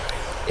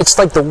 It's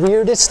like the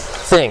weirdest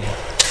thing.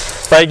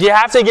 Like, you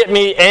have to get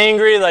me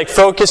angry, like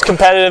focused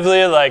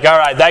competitively, like, all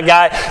right, that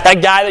guy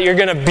that you're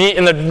going to beat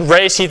in the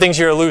race, he thinks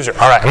you're a loser.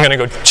 All right, I'm going to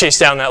go chase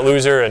down that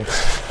loser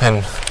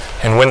and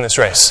win this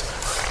race.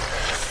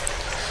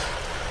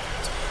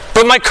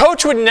 But my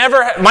coach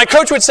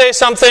would say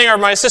something, or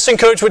my assistant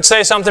coach would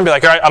say something, be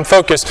like, all right, I'm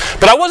focused.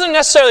 But I wasn't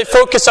necessarily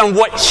focused on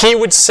what he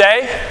would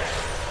say.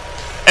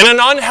 In an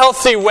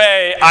unhealthy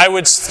way, I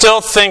would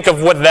still think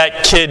of what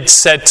that kid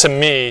said to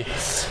me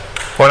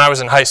when I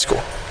was in high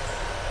school.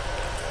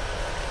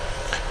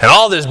 And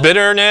all this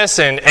bitterness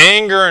and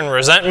anger and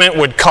resentment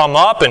would come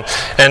up, and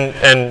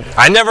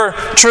I never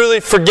truly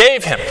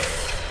forgave him.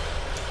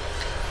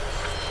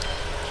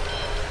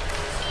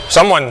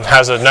 Someone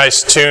has a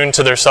nice tune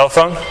to their cell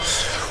phone.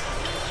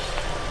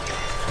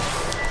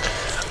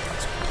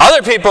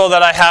 Other people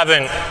that I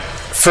haven't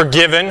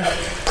forgiven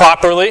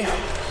properly.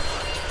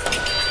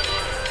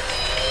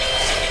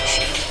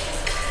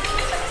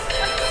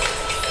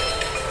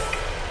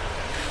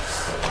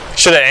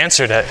 Should have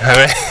answered it.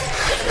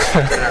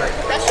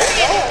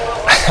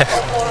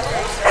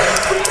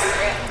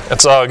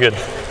 It's all good.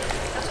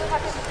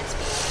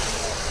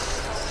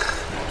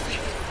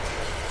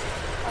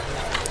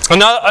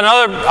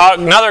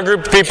 Another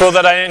group of people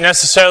that I didn't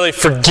necessarily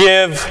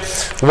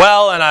forgive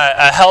well, and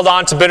I held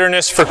on to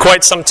bitterness for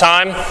quite some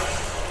time,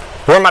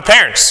 were my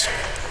parents.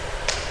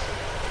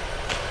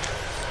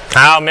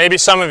 Now, maybe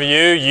some of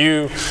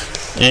you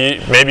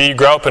maybe you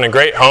grow up in a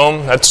great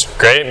home. That's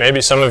great.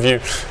 Maybe some of you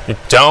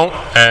don't,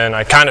 and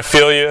I kind of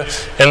feel you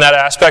in that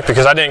aspect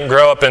because I didn't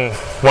grow up in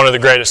one of the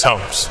greatest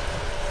homes.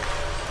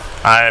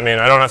 I mean,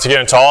 I don't have to get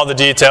into all the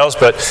details,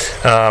 but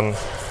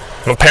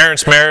my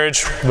parents'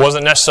 marriage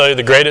wasn't necessarily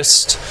the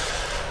greatest.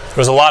 There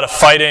was a lot of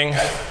fighting.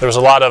 There was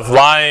a lot of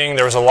lying.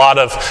 There was a lot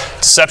of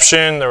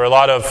deception. There were a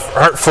lot of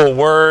hurtful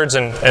words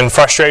and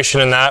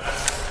frustration in that.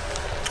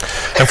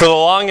 And for the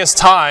longest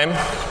time,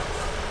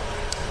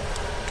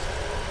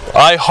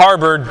 I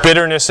harbored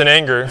bitterness and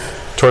anger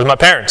towards my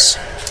parents.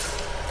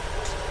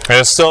 And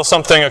it's still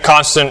a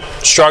constant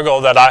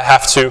struggle that I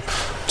have to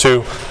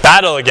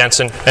battle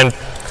against and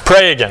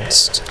pray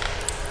against.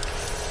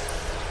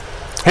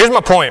 Here's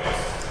my point.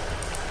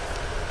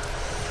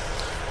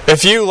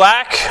 If you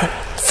lack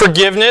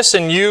forgiveness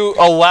and you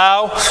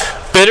allow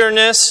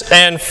bitterness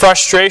and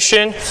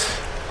frustration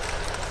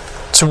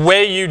to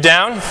weigh you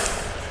down,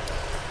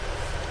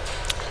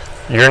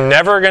 you're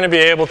never going to be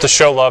able to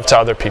show love to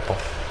other people.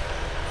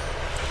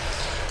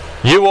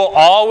 You will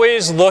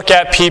always look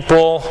at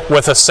people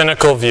with a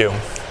cynical view.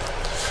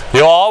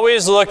 You'll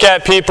always look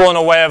at people in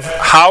a way of,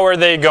 how are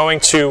they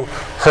going to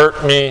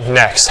hurt me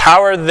next?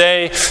 How are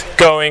they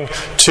going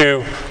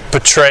to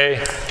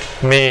betray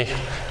me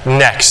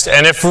next?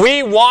 And if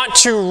we want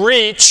to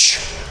reach,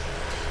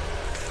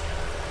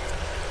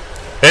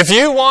 if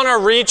you want to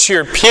reach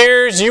your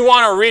peers, you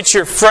want to reach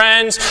your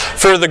friends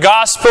for the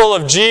gospel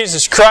of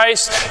Jesus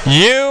Christ,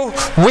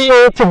 we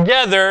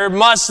together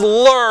must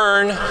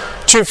learn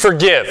to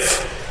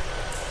forgive.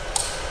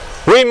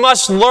 We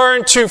must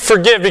learn to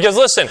forgive, because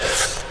listen,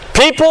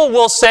 people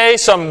will say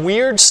some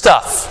weird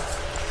stuff.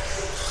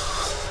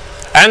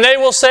 And they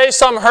will say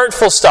some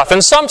hurtful stuff.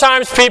 And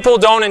sometimes people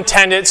don't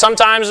intend it.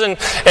 Sometimes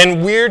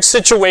in weird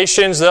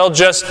situations, they'll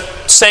just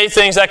say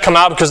things that come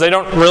out because they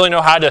don't really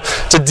know how to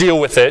deal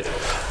with it.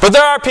 But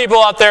there are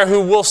people out there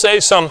who will say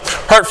some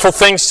hurtful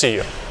things to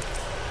you.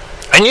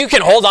 And you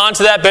can hold on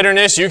to that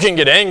bitterness. You can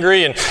get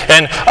angry and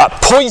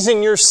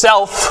poison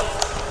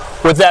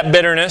yourself with that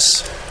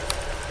bitterness.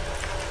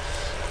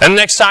 And the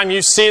next time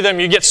you see them,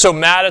 you get so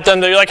mad at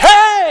them that you're like,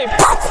 hey!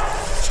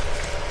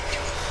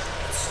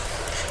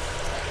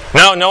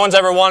 No one's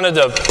ever wanted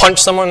to punch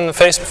someone in the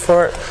face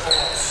before?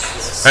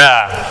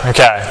 Yeah,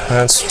 okay.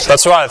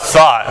 That's what I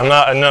thought.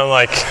 I know,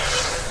 like...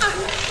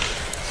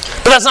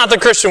 But that's not the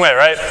Christian way,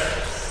 right?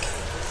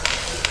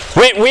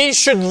 We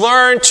should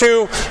learn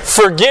to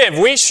forgive.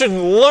 We should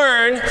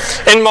learn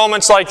in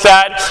moments like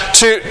that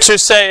to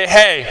say,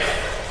 hey,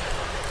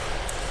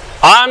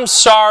 I'm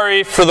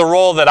sorry for the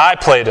role that I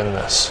played in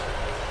this.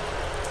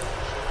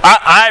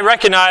 I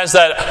recognize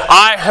that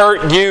I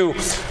hurt you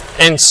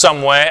in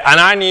some way, and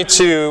I need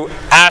to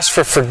ask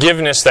for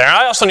forgiveness there.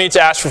 I also need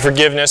to ask for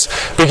forgiveness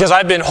because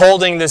I've been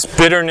holding this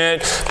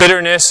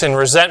bitterness and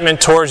resentment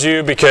towards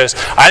you because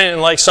I didn't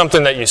like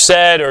something that you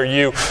said, or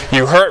you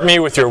hurt me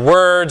with your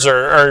words,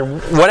 or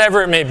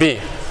whatever it may be.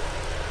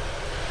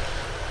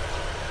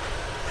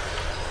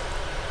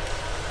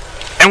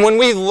 And when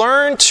we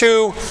learn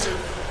to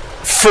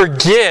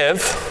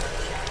forgive,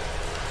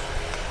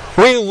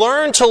 we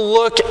learn to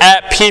look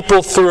at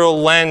people through a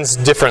lens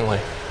differently.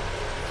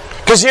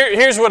 Because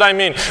here's what I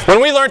mean.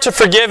 When we learn to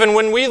forgive and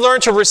when we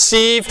learn to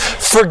receive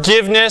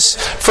forgiveness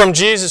from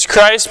Jesus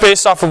Christ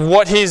based off of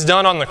what He's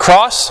done on the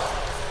cross,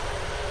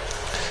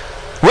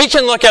 we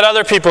can look at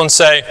other people and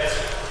say,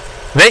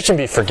 they can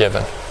be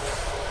forgiven.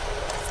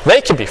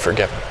 They can be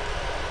forgiven.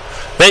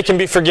 They can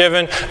be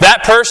forgiven.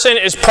 That person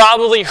is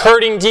probably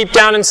hurting deep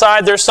down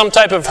inside. There's some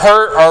type of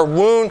hurt or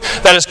wound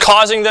that is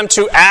causing them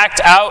to act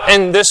out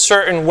in this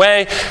certain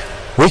way.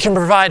 We can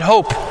provide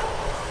hope.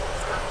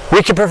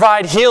 We can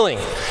provide healing.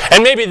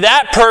 And maybe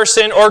that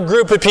person or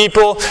group of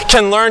people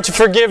can learn to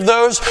forgive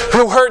those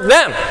who hurt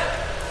them.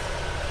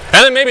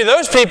 And then maybe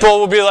those people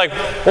will be like,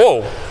 whoa,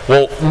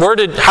 well,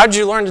 how did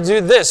you learn to do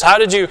this? How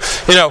did you,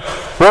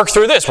 work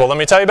through this? Well, let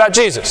me tell you about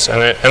Jesus.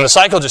 And the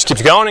cycle just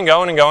keeps going and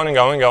going and going and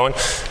going and going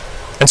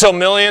until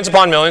millions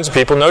upon millions of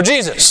people know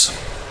Jesus.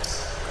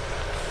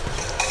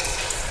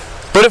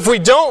 But if we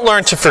don't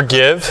learn to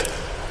forgive,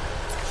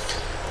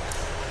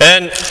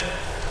 and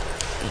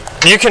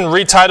you can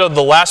retitle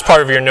the last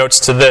part of your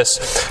notes to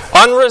this: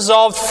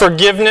 unresolved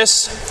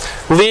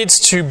forgiveness leads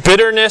to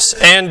bitterness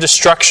and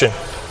destruction.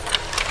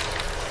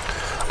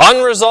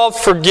 Unresolved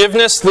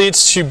forgiveness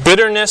leads to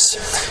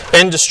bitterness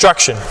and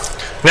destruction.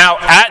 Now,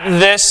 at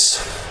this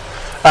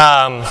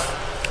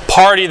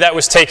party that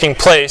was taking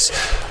place,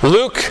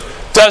 Luke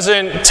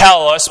doesn't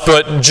tell us,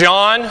 but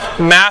John,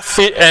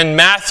 and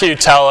Matthew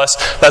tell us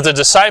that the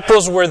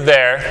disciples were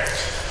there,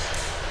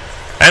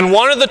 and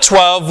one of the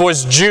 12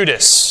 was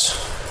Judas.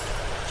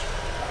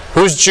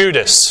 Who's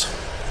Judas?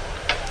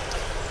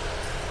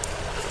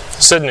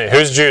 Sydney,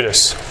 who's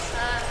Judas?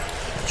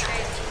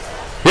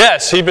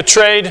 Yes, he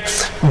betrayed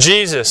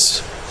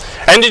Jesus.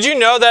 And did you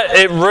know that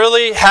it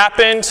really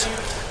happened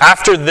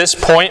after this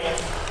point?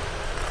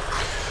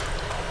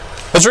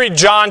 Let's read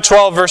John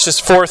 12, verses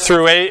 4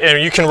 through 8,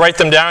 and you can write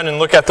them down and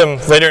look at them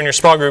later in your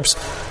small groups.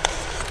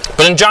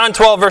 But in John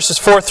 12, verses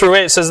 4 through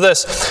 8, it says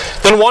this: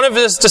 Then one of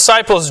his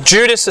disciples,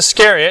 Judas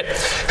Iscariot,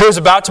 who was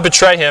about to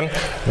betray him,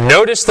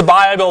 notice the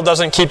Bible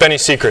doesn't keep any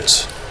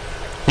secrets.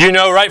 You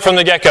know right from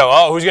the get-go,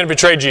 oh, who's going to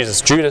betray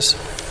Jesus? Judas.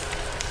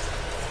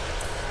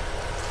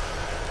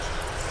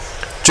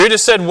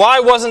 Judas said, why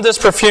wasn't this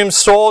perfume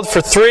sold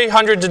for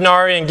 300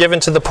 denarii and given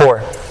to the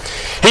poor?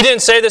 He didn't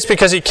say this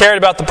because he cared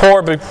about the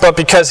poor, but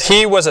because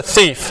he was a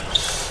thief.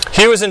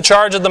 He was in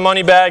charge of the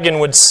money bag and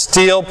would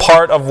steal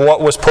part of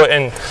what was put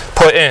in.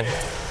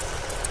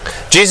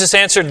 Jesus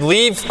answered,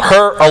 leave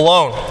her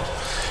alone.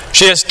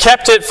 She has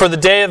kept it for the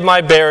day of my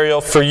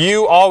burial, for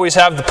you always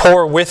have the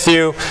poor with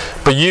you,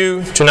 but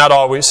you do not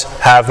always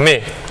have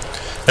me.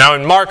 Now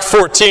in Mark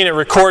 14, it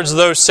records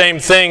those same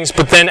things,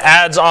 but then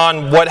adds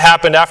on what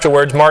happened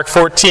afterwards. Mark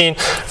 14,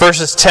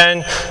 verses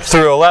 10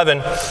 through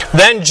 11.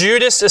 Then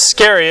Judas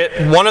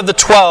Iscariot, one of the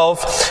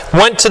 12,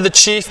 went to the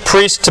chief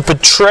priests to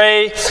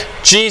betray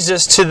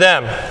Jesus to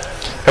them.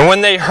 And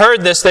when they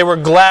heard this, they were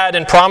glad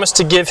and promised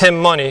to give him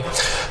money.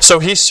 So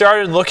he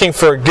started looking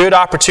for a good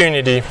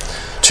opportunity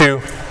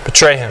to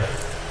betray him.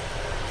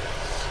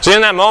 So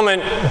in that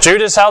moment,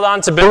 Judas held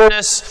on to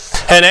bitterness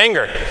and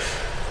anger.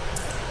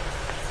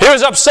 He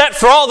was upset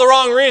for all the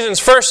wrong reasons,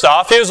 first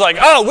off. He was like,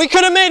 oh, we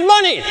could have made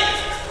money.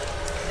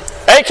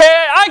 AKA,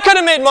 I could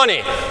have made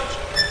money.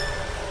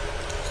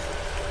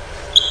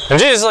 And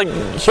Jesus is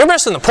like, you're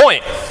missing the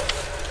point.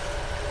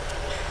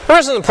 You're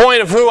missing the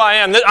point of who I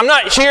am. I'm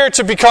not here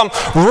to become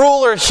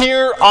ruler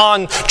here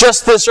on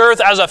just this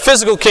earth as a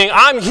physical king.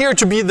 I'm here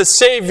to be the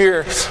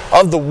Savior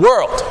of the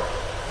world.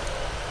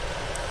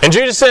 And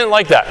Judas didn't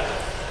like that.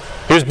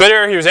 He was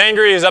bitter, he was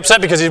angry, he was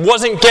upset because he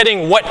wasn't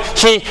getting what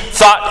he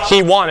thought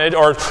he wanted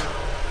or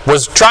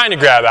was trying to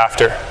grab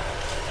after.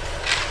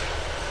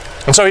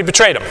 And so he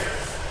betrayed him.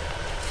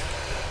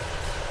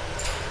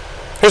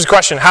 Here's a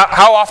question.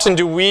 How often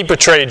do we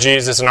betray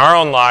Jesus in our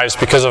own lives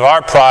because of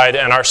our pride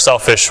and our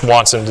selfish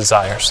wants and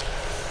desires?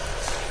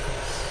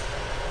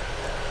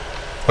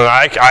 Well,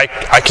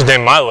 I could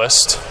name my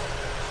list.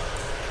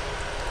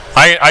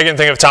 I can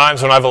think of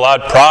times when I've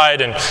allowed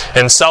pride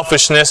and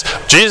selfishness.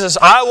 Jesus,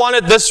 I want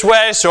it this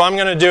way, so I'm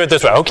going to do it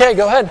this way. Okay,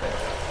 go ahead.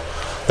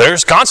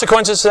 There's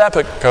consequences to that,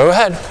 but go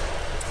ahead.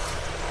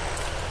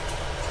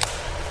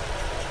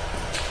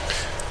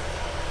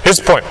 Here's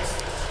the point.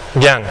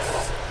 Again,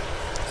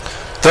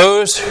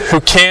 those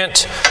who can't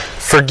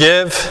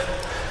forgive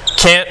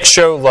can't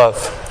show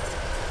love.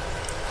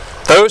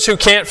 Those who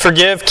can't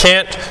forgive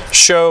can't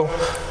show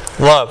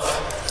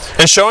love.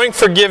 And showing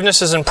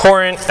forgiveness is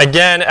important,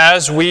 again,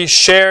 as we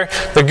share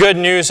the good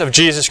news of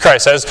Jesus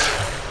Christ. As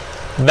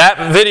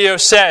that video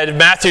said,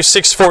 Matthew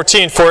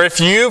 6:14, for if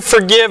you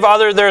forgive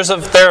others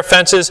of their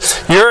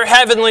offenses, your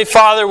heavenly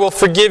Father will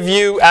forgive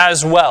you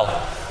as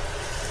well.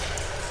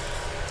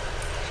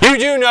 You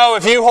do know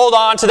if you hold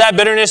on to that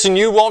bitterness and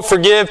you won't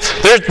forgive,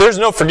 there's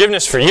no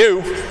forgiveness for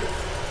you.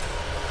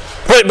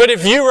 But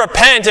if you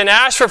repent and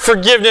ask for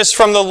forgiveness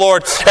from the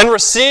Lord and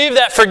receive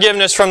that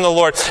forgiveness from the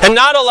Lord and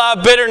not allow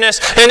bitterness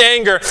and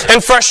anger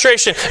and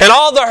frustration and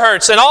all the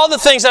hurts and all the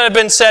things that have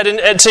been said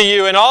to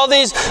you and all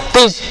these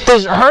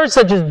hurts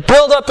that just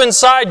build up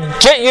inside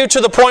get you to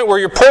the point where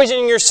you're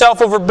poisoning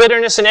yourself over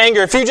bitterness and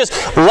anger, if you just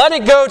let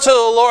it go to the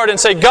Lord and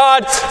say,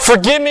 God,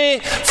 forgive me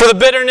for the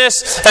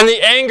bitterness and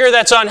the anger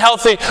that's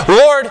unhealthy.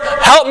 Lord,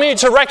 help me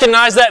to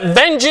recognize that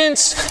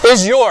vengeance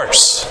is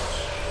yours.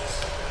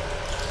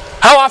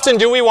 How often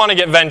do we want to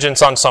get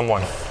vengeance on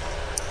someone?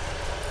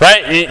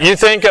 Right? You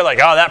think like,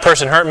 oh, that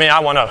person hurt me, I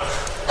want to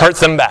hurt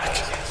them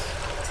back.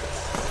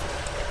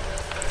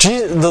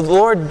 The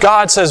Lord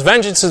God says,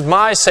 vengeance is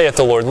mine, saith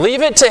the Lord.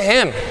 Leave it to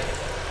Him.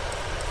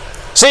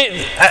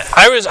 See,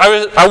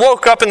 I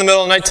woke up in the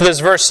middle of the night to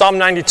this verse, Psalm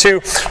 92,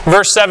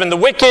 verse 7. The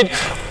wicked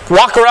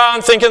walk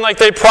around thinking like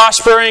they're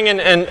prospering and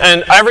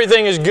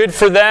everything is good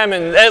for them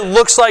and it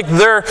looks like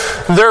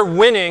they're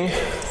winning.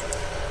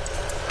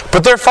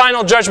 But their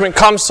final judgment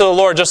comes to the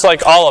Lord just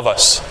like all of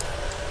us.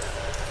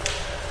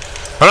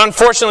 And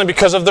unfortunately,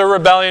 because of their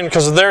rebellion,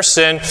 because of their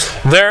sin,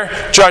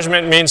 their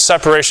judgment means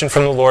separation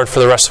from the Lord for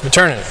the rest of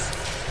eternity.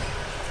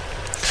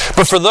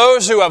 But for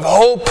those who have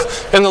hope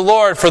in the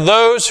Lord, for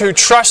those who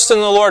trust in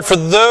the Lord, for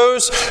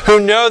those who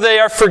know they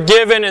are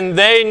forgiven and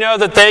they know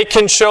that they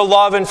can show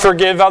love and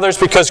forgive others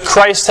because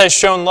Christ has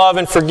shown love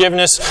and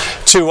forgiveness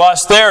to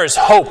us, there is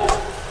hope.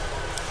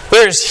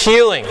 There is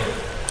healing.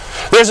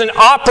 There's an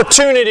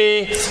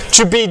opportunity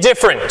to be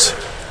different.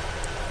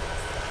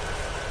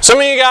 Some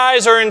of you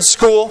guys are in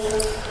school.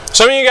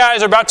 Some of you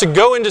guys are about to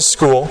go into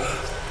school.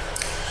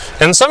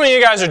 And some of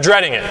you guys are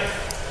dreading it.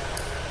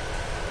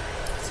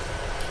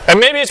 And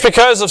maybe it's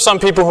because of some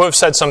people who have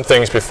said some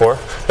things before.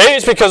 Maybe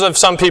it's because of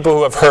some people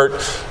who have hurt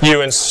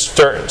you in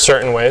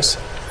certain ways.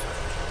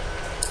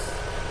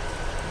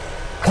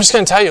 I'm just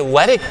going to tell you,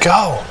 let it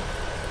go.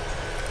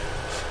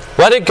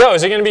 Let it go.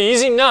 Is it going to be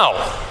easy?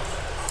 No.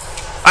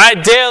 I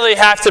daily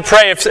have to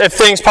pray if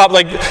things pop.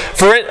 Like, I'm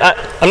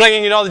not going to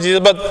get into all the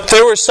details, but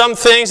there were some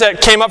things that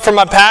came up from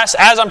my past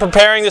as I'm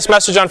preparing this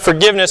message on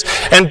forgiveness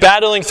and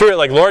battling through it.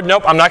 Like, Lord,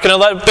 nope, I'm not going to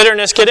let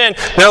bitterness get in.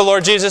 No,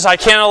 Lord Jesus, I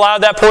can't allow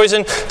that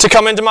poison to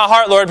come into my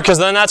heart, Lord, because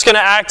then that's going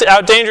to act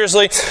out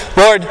dangerously.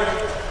 Lord,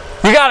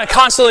 you got to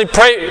constantly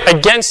pray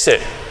against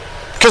it.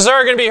 Because there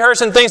are going to be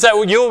hurts and things that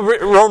you'll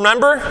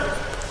remember,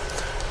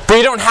 but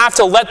you don't have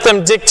to let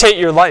them dictate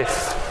your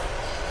life.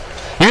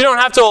 You don't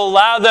have to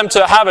allow them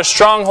to have a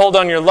stronghold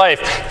on your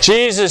life.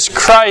 Jesus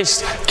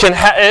Christ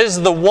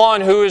is the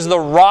one who is the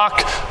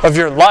rock of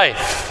your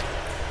life.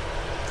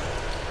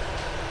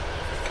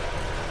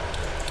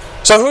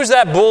 So who's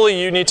that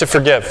bully you need to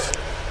forgive?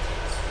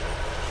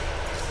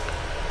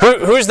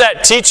 Who's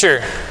that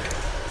teacher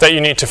that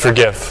you need to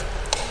forgive?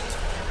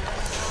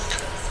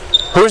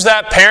 Who's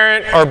that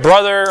parent or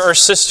brother or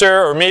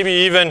sister or maybe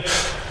even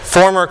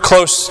former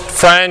close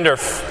friend or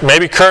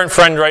maybe current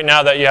friend right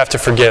now that you have to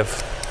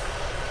forgive?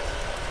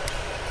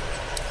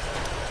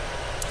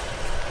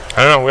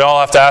 I don't know, we all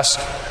have to ask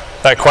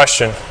that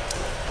question.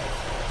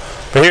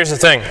 But here's the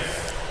thing.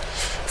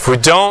 If we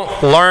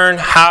don't learn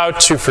how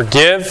to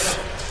forgive,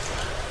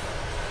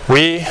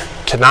 we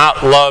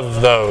cannot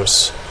love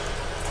those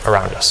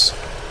around us.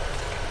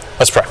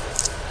 Let's pray.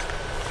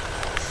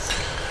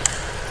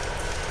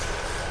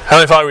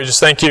 Heavenly Father, we just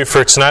thank you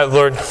for tonight,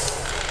 Lord.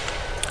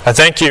 I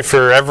thank you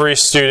for every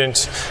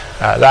student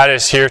that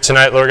is here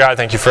tonight, Lord God. I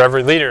thank you for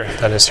every leader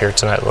that is here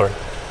tonight, Lord.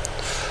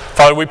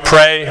 Father, we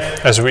pray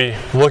as we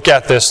look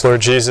at this, Lord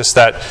Jesus,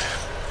 that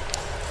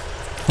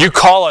you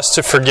call us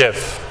to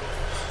forgive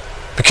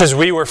because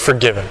we were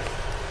forgiven.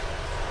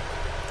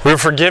 We were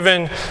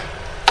forgiven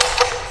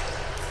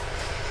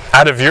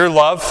out of your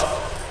love.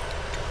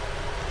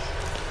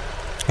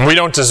 We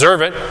don't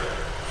deserve it.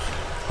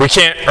 We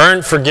can't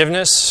earn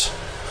forgiveness.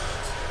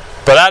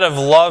 But out of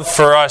love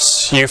for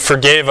us, you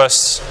forgave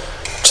us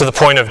to the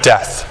point of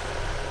death.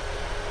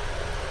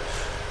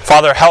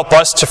 Father, help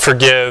us to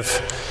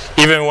forgive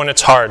even when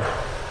it's hard.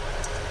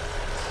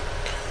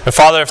 And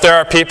Father, if there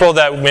are people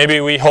that maybe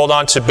we hold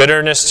on to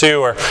bitterness to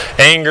or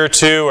anger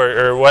to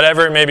or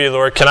whatever it may be,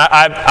 Lord, can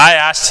I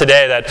ask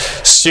today that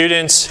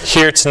students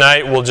here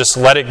tonight will just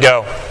let it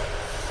go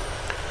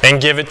and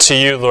give it to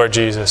you, Lord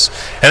Jesus.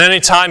 And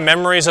anytime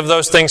memories of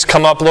those things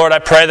come up, Lord, I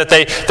pray that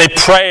they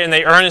pray and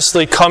they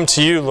earnestly come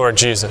to you, Lord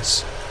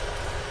Jesus.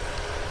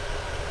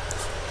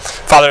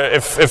 Father,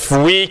 if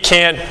we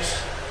can't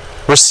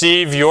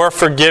receive your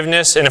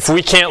forgiveness, and if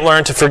we can't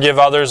learn to forgive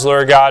others,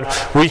 Lord God,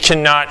 we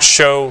cannot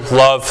show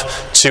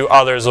love to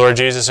others, Lord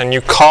Jesus. And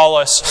you call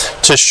us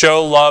to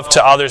show love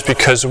to others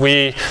because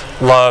we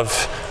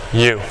love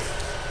you.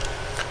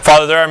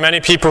 Father, there are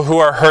many people who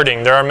are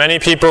hurting. There are many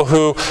people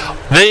who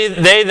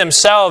they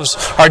themselves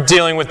are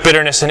dealing with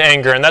bitterness and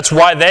anger, and that's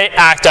why they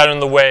act out in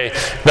the way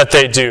that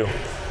they do.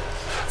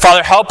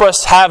 Father, help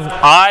us have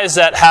eyes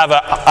that have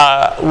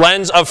a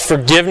lens of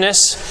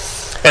forgiveness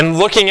and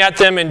looking at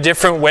them in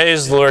different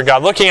ways, Lord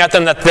God. Looking at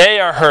them that they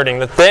are hurting,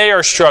 that they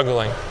are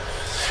struggling.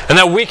 And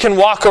that we can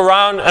walk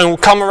around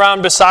and come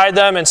around beside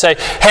them and say,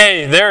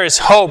 hey, there is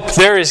hope,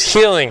 there is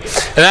healing.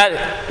 And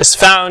that is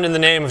found in the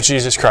name of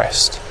Jesus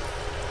Christ.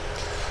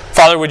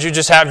 Father, would you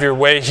just have your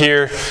way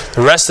here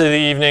the rest of the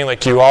evening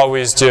like you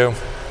always do.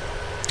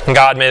 And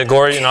God, may the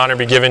glory and honor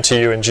be given to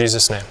you in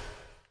Jesus' name.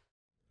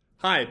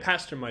 Hi,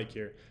 Pastor Mike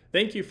here.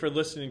 Thank you for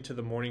listening to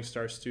the Morning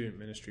Star Student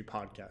Ministry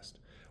podcast.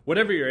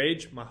 Whatever your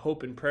age, my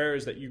hope and prayer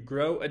is that you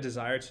grow a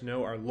desire to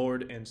know our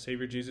Lord and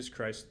Savior Jesus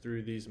Christ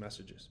through these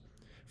messages.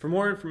 For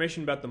more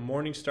information about the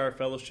Morning Star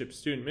Fellowship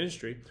Student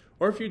Ministry,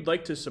 or if you'd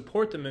like to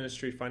support the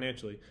ministry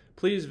financially,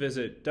 please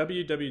visit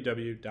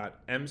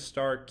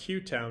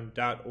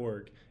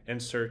www.mstarqtown.org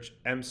and search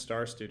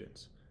MStar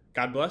Students.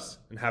 God bless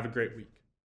and have a great week.